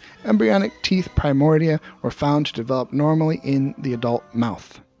environments, embryonic teeth primordia were found to develop normally in the adult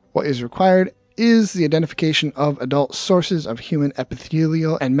mouth. What is required is the identification of adult sources of human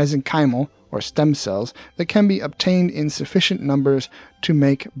epithelial and mesenchymal, or stem cells, that can be obtained in sufficient numbers to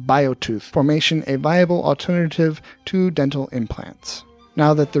make biotooth formation a viable alternative to dental implants.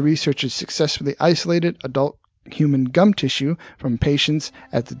 Now that the researchers successfully isolated adult human gum tissue from patients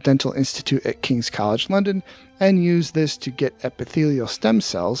at the Dental Institute at King's College London and used this to get epithelial stem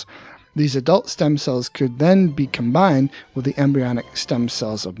cells, these adult stem cells could then be combined with the embryonic stem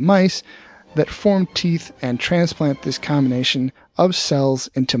cells of mice that form teeth and transplant this combination of cells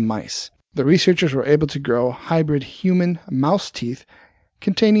into mice. The researchers were able to grow hybrid human-mouse teeth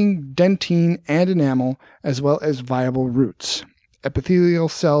containing dentine and enamel, as well as viable roots. Epithelial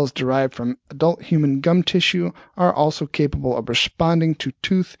cells derived from adult human gum tissue are also capable of responding to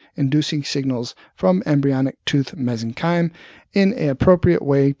tooth-inducing signals from embryonic tooth mesenchyme in an appropriate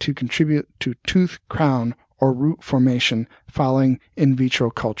way to contribute to tooth crown or root formation following in vitro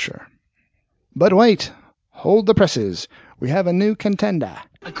culture. But wait, hold the presses. We have a new contender.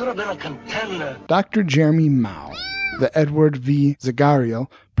 I could have been a contender. Dr. Jeremy Mao, the Edward V. Zagario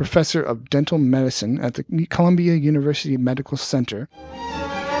Professor of Dental Medicine at the Columbia University Medical Center,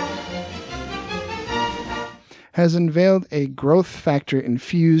 has unveiled a growth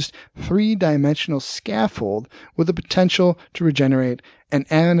factor-infused three-dimensional scaffold with the potential to regenerate an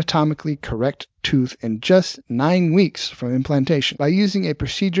anatomically correct tooth in just 9 weeks from implantation. By using a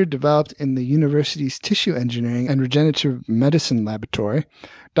procedure developed in the university's Tissue Engineering and Regenerative Medicine Laboratory,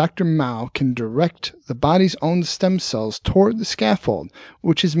 Dr. Mao can direct the body's own stem cells toward the scaffold,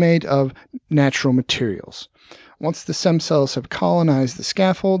 which is made of natural materials. Once the stem cells have colonized the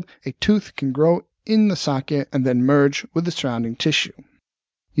scaffold, a tooth can grow in the socket and then merge with the surrounding tissue.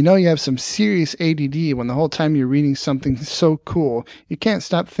 You know you have some serious ADD when the whole time you're reading something so cool, you can't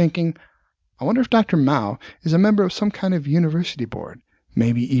stop thinking, I wonder if Dr. Mao is a member of some kind of university board,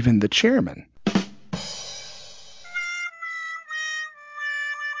 maybe even the chairman.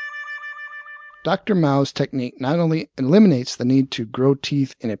 Dr. Mao's technique not only eliminates the need to grow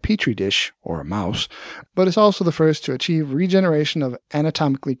teeth in a petri dish, or a mouse, but is also the first to achieve regeneration of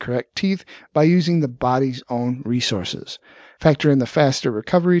anatomically correct teeth by using the body's own resources. Factor in the faster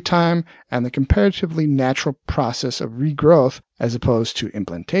recovery time and the comparatively natural process of regrowth as opposed to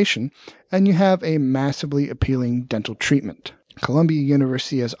implantation, and you have a massively appealing dental treatment. Columbia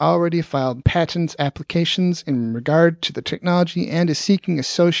University has already filed patent applications in regard to the technology and is seeking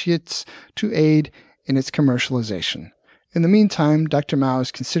associates to aid in its commercialization. In the meantime, Dr. Mao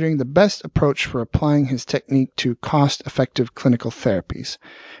is considering the best approach for applying his technique to cost-effective clinical therapies.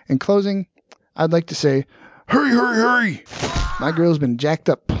 In closing, I'd like to say, hurry, hurry, hurry! My grill's been jacked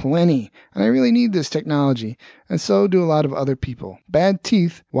up plenty, and I really need this technology, and so do a lot of other people. Bad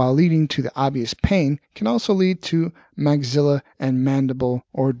teeth, while leading to the obvious pain, can also lead to maxilla and mandible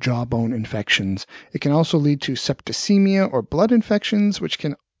or jawbone infections. It can also lead to septicemia or blood infections, which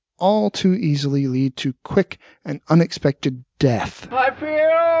can all too easily lead to quick and unexpected death. I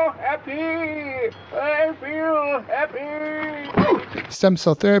feel happy! I feel happy! Stem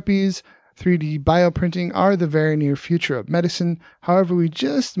cell therapies, 3D bioprinting are the very near future of medicine. However, we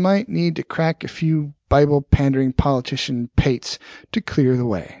just might need to crack a few Bible-pandering politician pates to clear the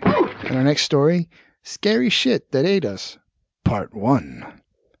way. In our next story, Scary Shit That Ate Us, Part 1.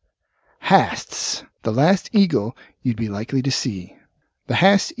 Hasts, the last eagle you'd be likely to see. The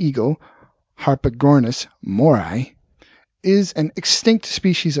Haast eagle, Harpagornis morai, is an extinct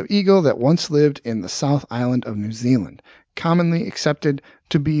species of eagle that once lived in the South Island of New Zealand, commonly accepted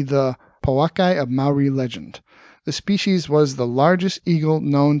to be the Pauakai of Maori legend. The species was the largest eagle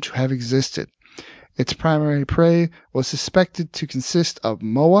known to have existed. Its primary prey was suspected to consist of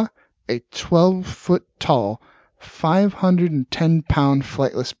moa, a 12-foot-tall, 510-pound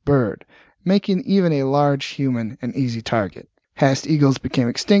flightless bird, making even a large human an easy target. Haast eagles became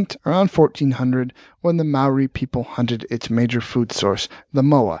extinct around 1400 when the Maori people hunted its major food source, the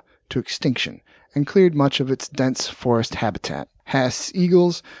moa, to extinction, and cleared much of its dense forest habitat. Haast's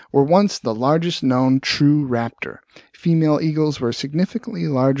eagles were once the largest known true raptor. Female eagles were significantly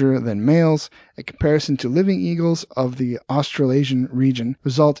larger than males. A comparison to living eagles of the Australasian region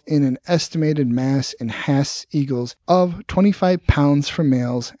result in an estimated mass in Haast's eagles of 25 pounds for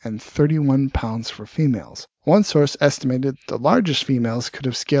males and 31 pounds for females. One source estimated the largest females could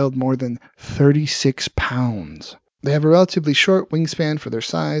have scaled more than 36 pounds. They have a relatively short wingspan for their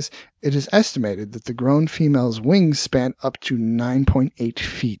size. It is estimated that the grown female's wings span up to 9.8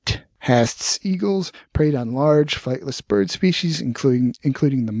 feet. Haast's eagles preyed on large flightless bird species, including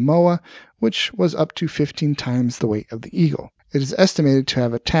the moa, which was up to 15 times the weight of the eagle. It is estimated to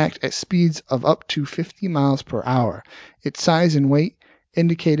have attacked at speeds of up to 50 miles per hour. Its size and weight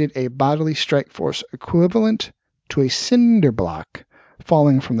indicated a bodily strike force equivalent to a cinder block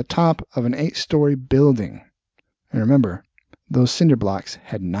falling from the top of an 8-story building. And remember, those cinder blocks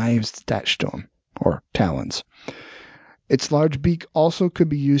had knives attached to them, or talons. Its large beak also could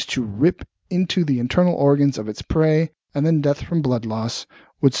be used to rip into the internal organs of its prey, and then death from blood loss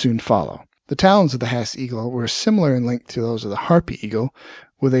would soon follow. The talons of the Haast eagle were similar in length to those of the harpy eagle,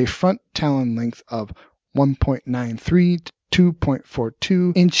 with a front talon length of 1.93 to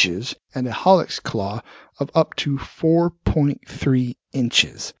 2.42 inches and a hallux claw of up to 4.3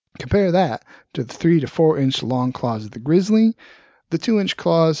 inches. Compare that to the 3 to 4 inch long claws of the grizzly, the 2-inch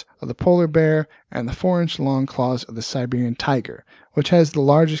claws of the polar bear, and the 4-inch long claws of the Siberian tiger, which has the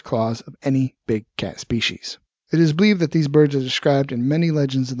largest claws of any big cat species. It is believed that these birds are described in many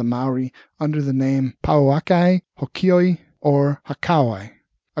legends of the Maori under the name Pauakai, Hokioi, or Hakawai.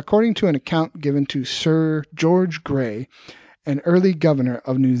 According to an account given to Sir George Grey, an early governor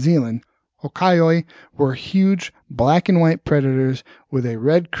of New Zealand, Hokioi were huge black and white predators with a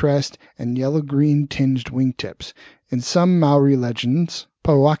red crest and yellow-green tinged wingtips. In some Maori legends,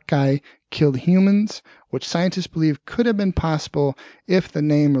 Pauakai killed humans, which scientists believe could have been possible if the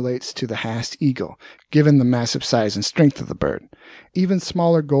name relates to the Haast eagle, given the massive size and strength of the bird. Even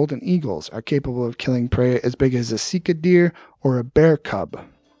smaller golden eagles are capable of killing prey as big as a sika deer or a bear cub.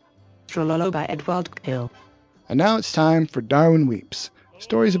 By Edward Hill. And now it's time for Darwin Weeps,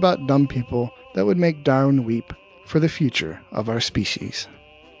 stories about dumb people that would make Darwin weep for the future of our species.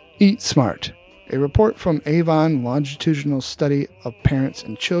 Eat Smart. A report from Avon longitudinal study of parents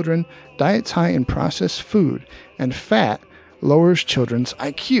and children, diets high in processed food and fat lowers children's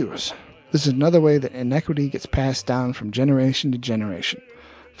IQs. This is another way that inequity gets passed down from generation to generation.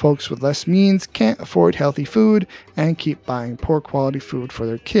 Folks with less means can't afford healthy food and keep buying poor quality food for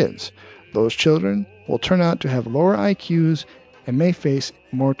their kids. Those children will turn out to have lower IQs and may face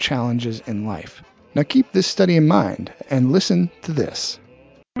more challenges in life. Now keep this study in mind and listen to this.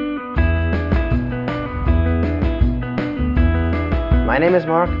 My name is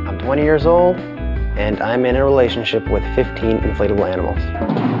Mark, I'm 20 years old, and I'm in a relationship with 15 inflatable animals.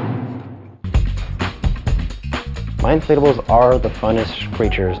 My inflatables are the funnest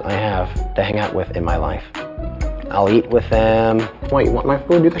creatures I have to hang out with in my life. I'll eat with them. What, you want my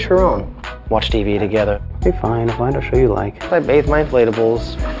food? You can your own. Watch TV together. Be fine, I'll find a show you like. I bathe my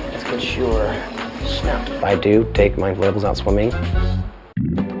inflatables. Let's get sure. Snap. I do take my inflatables out swimming.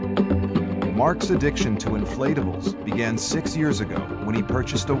 Mark's addiction to inflatables began 6 years ago when he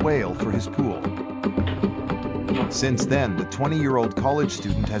purchased a whale for his pool. Since then, the 20-year-old college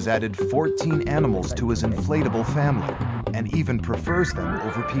student has added 14 animals to his inflatable family and even prefers them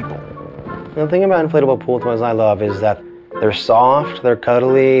over people. The thing about inflatable pool toys I love is that they're soft, they're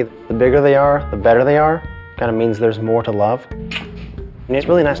cuddly. The bigger they are, the better they are. Kind of means there's more to love. And it's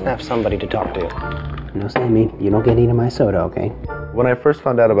really nice to have somebody to talk to. No, Sammy, you don't get any of my soda, okay? When I first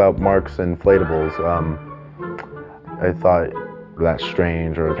found out about Mark's inflatables, I thought, that's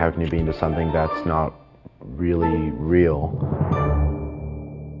strange, or how can you be into something that's not really real?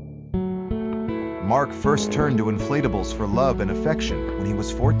 Mark first turned to inflatables for love and affection when he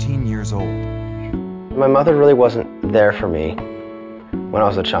was 14 years old. My mother really wasn't there for me when I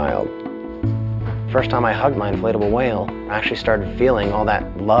was a child. First time I hugged my inflatable whale, I actually started feeling all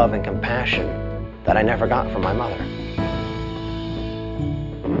that love and compassion that I never got from my mother.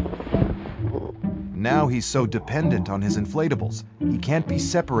 Now he's so dependent on his inflatables, he can't be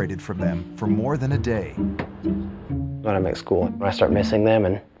separated from them for more than a day. When I'm at school, I start missing them,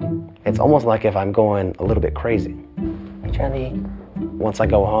 and it's almost like if I'm going a little bit crazy. Hey, Charlie. Once I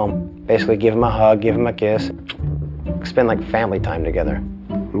go home, basically give him a hug, give him a kiss, spend like family time together.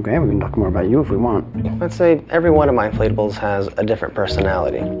 Okay, we can talk more about you if we want. Let's say every one of my inflatables has a different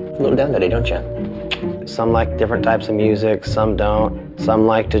personality. A little down today, don't you? Some like different types of music, some don't. Some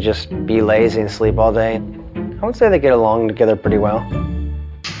like to just be lazy and sleep all day. I would say they get along together pretty well.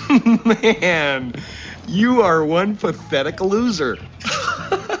 Man, you are one pathetic loser.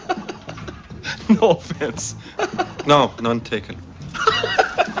 No offense. No, none taken.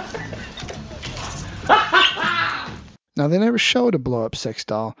 Now, they never showed a blow-up sex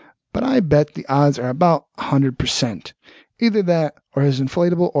doll, but I bet the odds are about 100%. Either that or his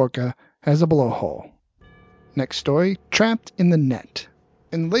inflatable orca has a blowhole. Next story, Trapped in the Net.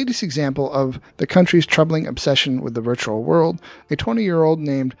 In the latest example of the country's troubling obsession with the virtual world, a 20-year-old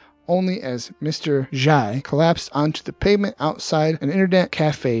named only as Mr. Zhai collapsed onto the pavement outside an internet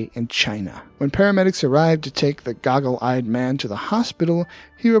cafe in China. When paramedics arrived to take the goggle-eyed man to the hospital,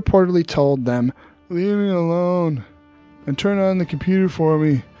 he reportedly told them, "Leave me alone and turn on the computer for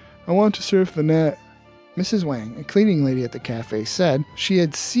me. I want to surf the net." Mrs. Wang, a cleaning lady at the cafe, said she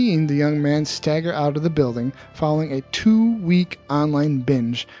had seen the young man stagger out of the building following a 2-week online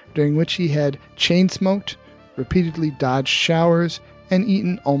binge during which he had chain-smoked, repeatedly dodged showers, and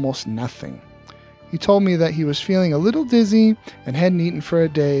eaten almost nothing. He told me that he was feeling a little dizzy and hadn't eaten for a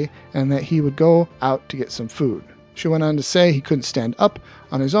day and that he would go out to get some food. She went on to say he couldn't stand up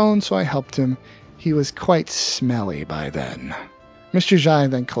on his own, so I helped him. He was quite smelly by then. Mr. Zhai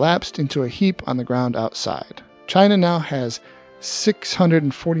then collapsed into a heap on the ground outside. China now has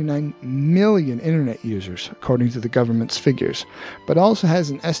 649 million internet users, according to the government's figures, but also has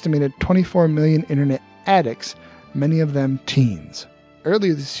an estimated 24 million internet addicts, many of them teens.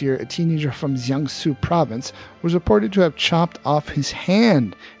 Earlier this year, a teenager from Jiangsu province was reported to have chopped off his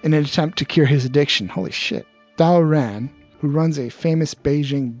hand in an attempt to cure his addiction. Holy shit. Dao Ran, who runs a famous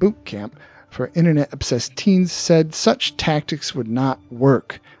Beijing boot camp for internet-obsessed teens, said such tactics would not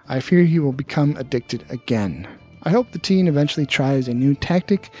work. I fear he will become addicted again. I hope the teen eventually tries a new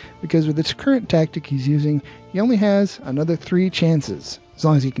tactic, because with its current tactic he's using, he only has another 3 chances, as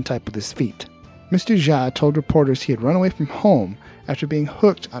long as he can type with his feet. Mr. Jia told reporters he had run away from home after being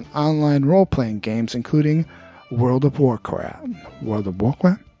hooked on online role-playing games, including World of Warcraft. I'm Baba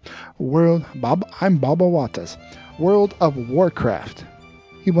Wattas. World of Warcraft.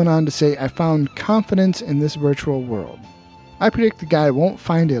 He went on to say, I found confidence in this virtual world. I predict the guy won't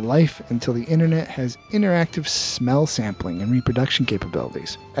find a life until the internet has interactive smell sampling and reproduction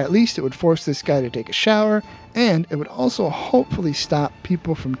capabilities. At least it would force this guy to take a shower, and it would also hopefully stop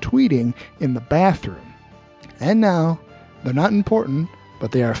people from tweeting in the bathroom. And now, they're not important,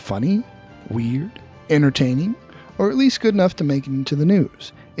 but they are funny, weird, entertaining, or at least good enough to make it into the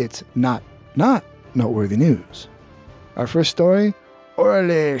news. It's not noteworthy news. Our first story,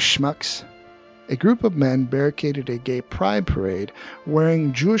 Orale Schmucks. A group of men barricaded a gay pride parade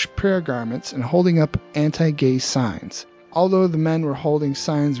wearing Jewish prayer garments and holding up anti-gay signs. Although the men were holding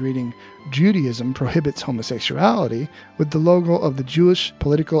signs reading Judaism prohibits homosexuality with the logo of the Jewish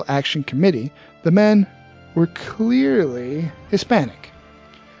Political Action Committee, the men were clearly Hispanic.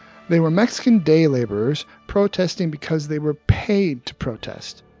 They were Mexican day laborers protesting because they were paid to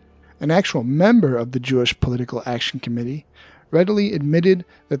protest. An actual member of the Jewish Political Action Committee readily admitted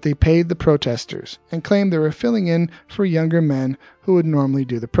that they paid the protesters and claimed they were filling in for younger men who would normally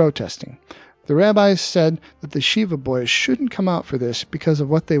do the protesting. The rabbis said that the Shiva boys shouldn't come out for this because of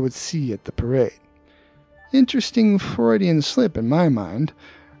what they would see at the parade. Interesting Freudian slip in my mind.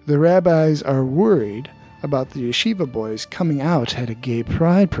 The rabbis are worried about the yeshiva boys coming out at a gay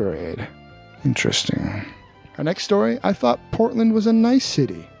pride parade. Interesting. Our next story, I thought Portland was a nice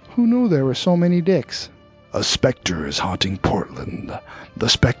city. Who knew there were so many dicks? A specter is haunting Portland. The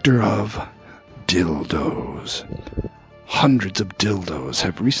specter of dildos. Hundreds of dildos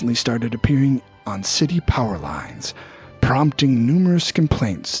have recently started appearing on city power lines, prompting numerous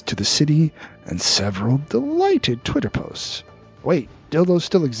complaints to the city and several delighted Twitter posts. Wait, dildos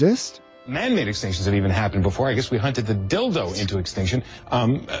still exist? Man-made extinctions have even happened before. I guess we hunted the dildo into extinction.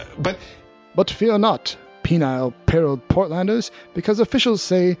 But fear not, penile perilled Portlanders, because officials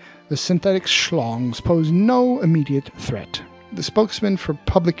say the synthetic schlongs pose no immediate threat. The spokesman for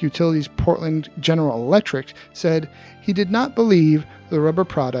Public Utilities Portland General Electric said he did not believe the rubber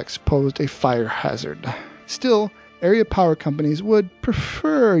products posed a fire hazard. Still, area power companies would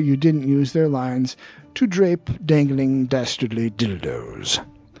prefer you didn't use their lines to drape dangling dastardly dildos.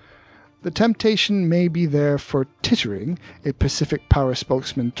 The temptation may be there for tittering, a Pacific Power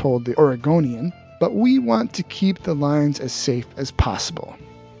spokesman told the Oregonian, but we want to keep the lines as safe as possible.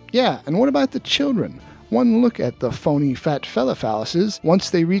 Yeah, and what about the children? One look at the phony fat fella phalluses. Once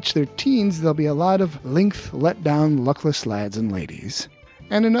they reach their teens, there'll be a lot of length let down luckless lads and ladies.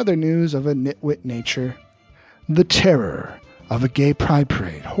 And in other news of a nitwit nature, the terror of a gay pride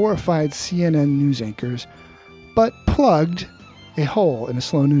parade horrified CNN news anchors, but plugged a hole in a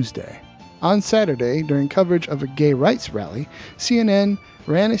slow news day. On Saturday, during coverage of a gay rights rally, CNN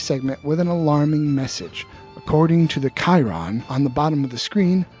ran a segment with an alarming message. According to the Chiron on the bottom of the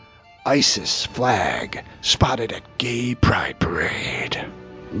screen, ISIS flag spotted at gay pride parade.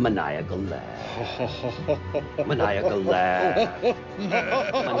 Maniacal laugh. Maniacal laugh.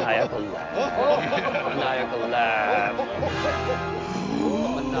 Maniacal laugh. Maniacal laugh.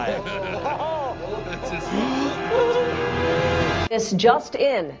 This just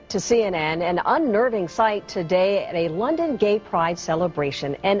in to CNN, an unnerving sight today at a London gay pride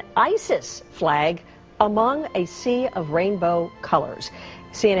celebration, an ISIS flag among a sea of rainbow colors.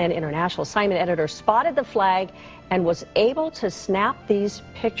 CNN International assignment editor spotted the flag and was able to snap these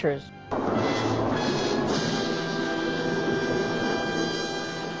pictures.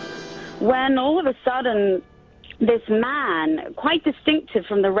 When all of a sudden, this man, quite distinctive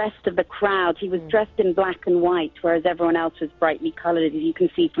from the rest of the crowd, he was dressed in black and white, whereas everyone else was brightly colored, as you can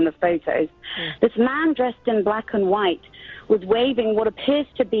see from the photos. This man dressed in black and white was waving what appears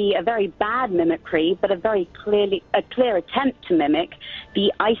to be a very bad mimicry, but a clear attempt to mimic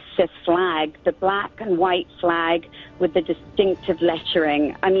the ISIS flag, the black and white flag with the distinctive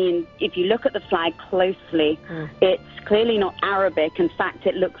lettering. I mean, if you look at the flag closely, it's clearly not Arabic. In fact,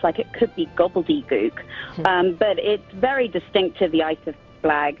 it looks like it could be gobbledygook. But it's very distinctive, the ISIS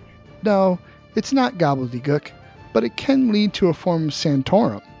flag. No, it's not gobbledygook, but it can lead to a form of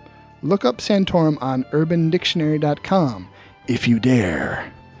Santorum. Look up Santorum on UrbanDictionary.com if you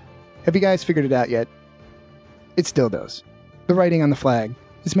dare. Have you guys figured it out yet? It's dildos. The writing on the flag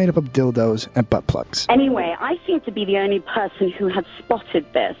is made up of dildos and butt plugs. Anyway, I seem to be the only person who had spotted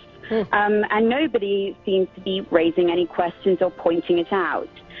this, and nobody seems to be raising any questions or pointing it out.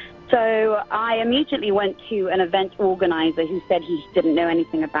 So I immediately went to an event organizer who said he didn't know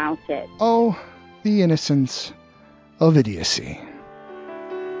anything about it. Oh, the innocence of idiocy.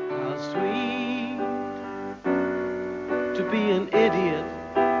 How sweet to be an idiot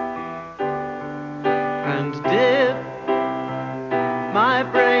and dip my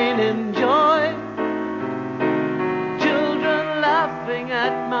brain in joy. Children laughing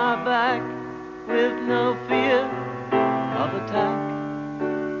at my back with no fear of attack.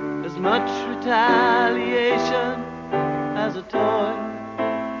 As much retaliation as a toy.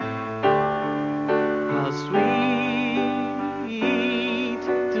 How sweet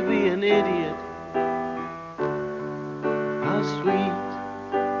to be an idiot. How sweet.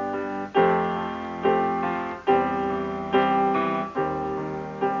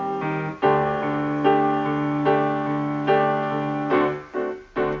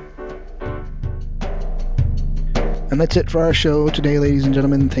 And that's it for our show today, ladies and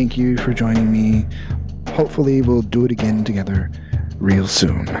gentlemen. Thank you for joining me. Hopefully we'll do it again together real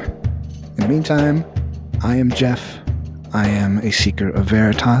soon. In the meantime, I am Jeff. I am a seeker of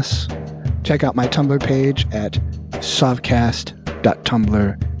Veritas. Check out my Tumblr page at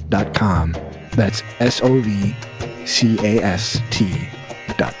sovcast.tumblr.com. That's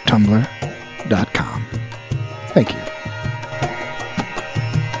SOVCAST.tumblr.com. Thank you.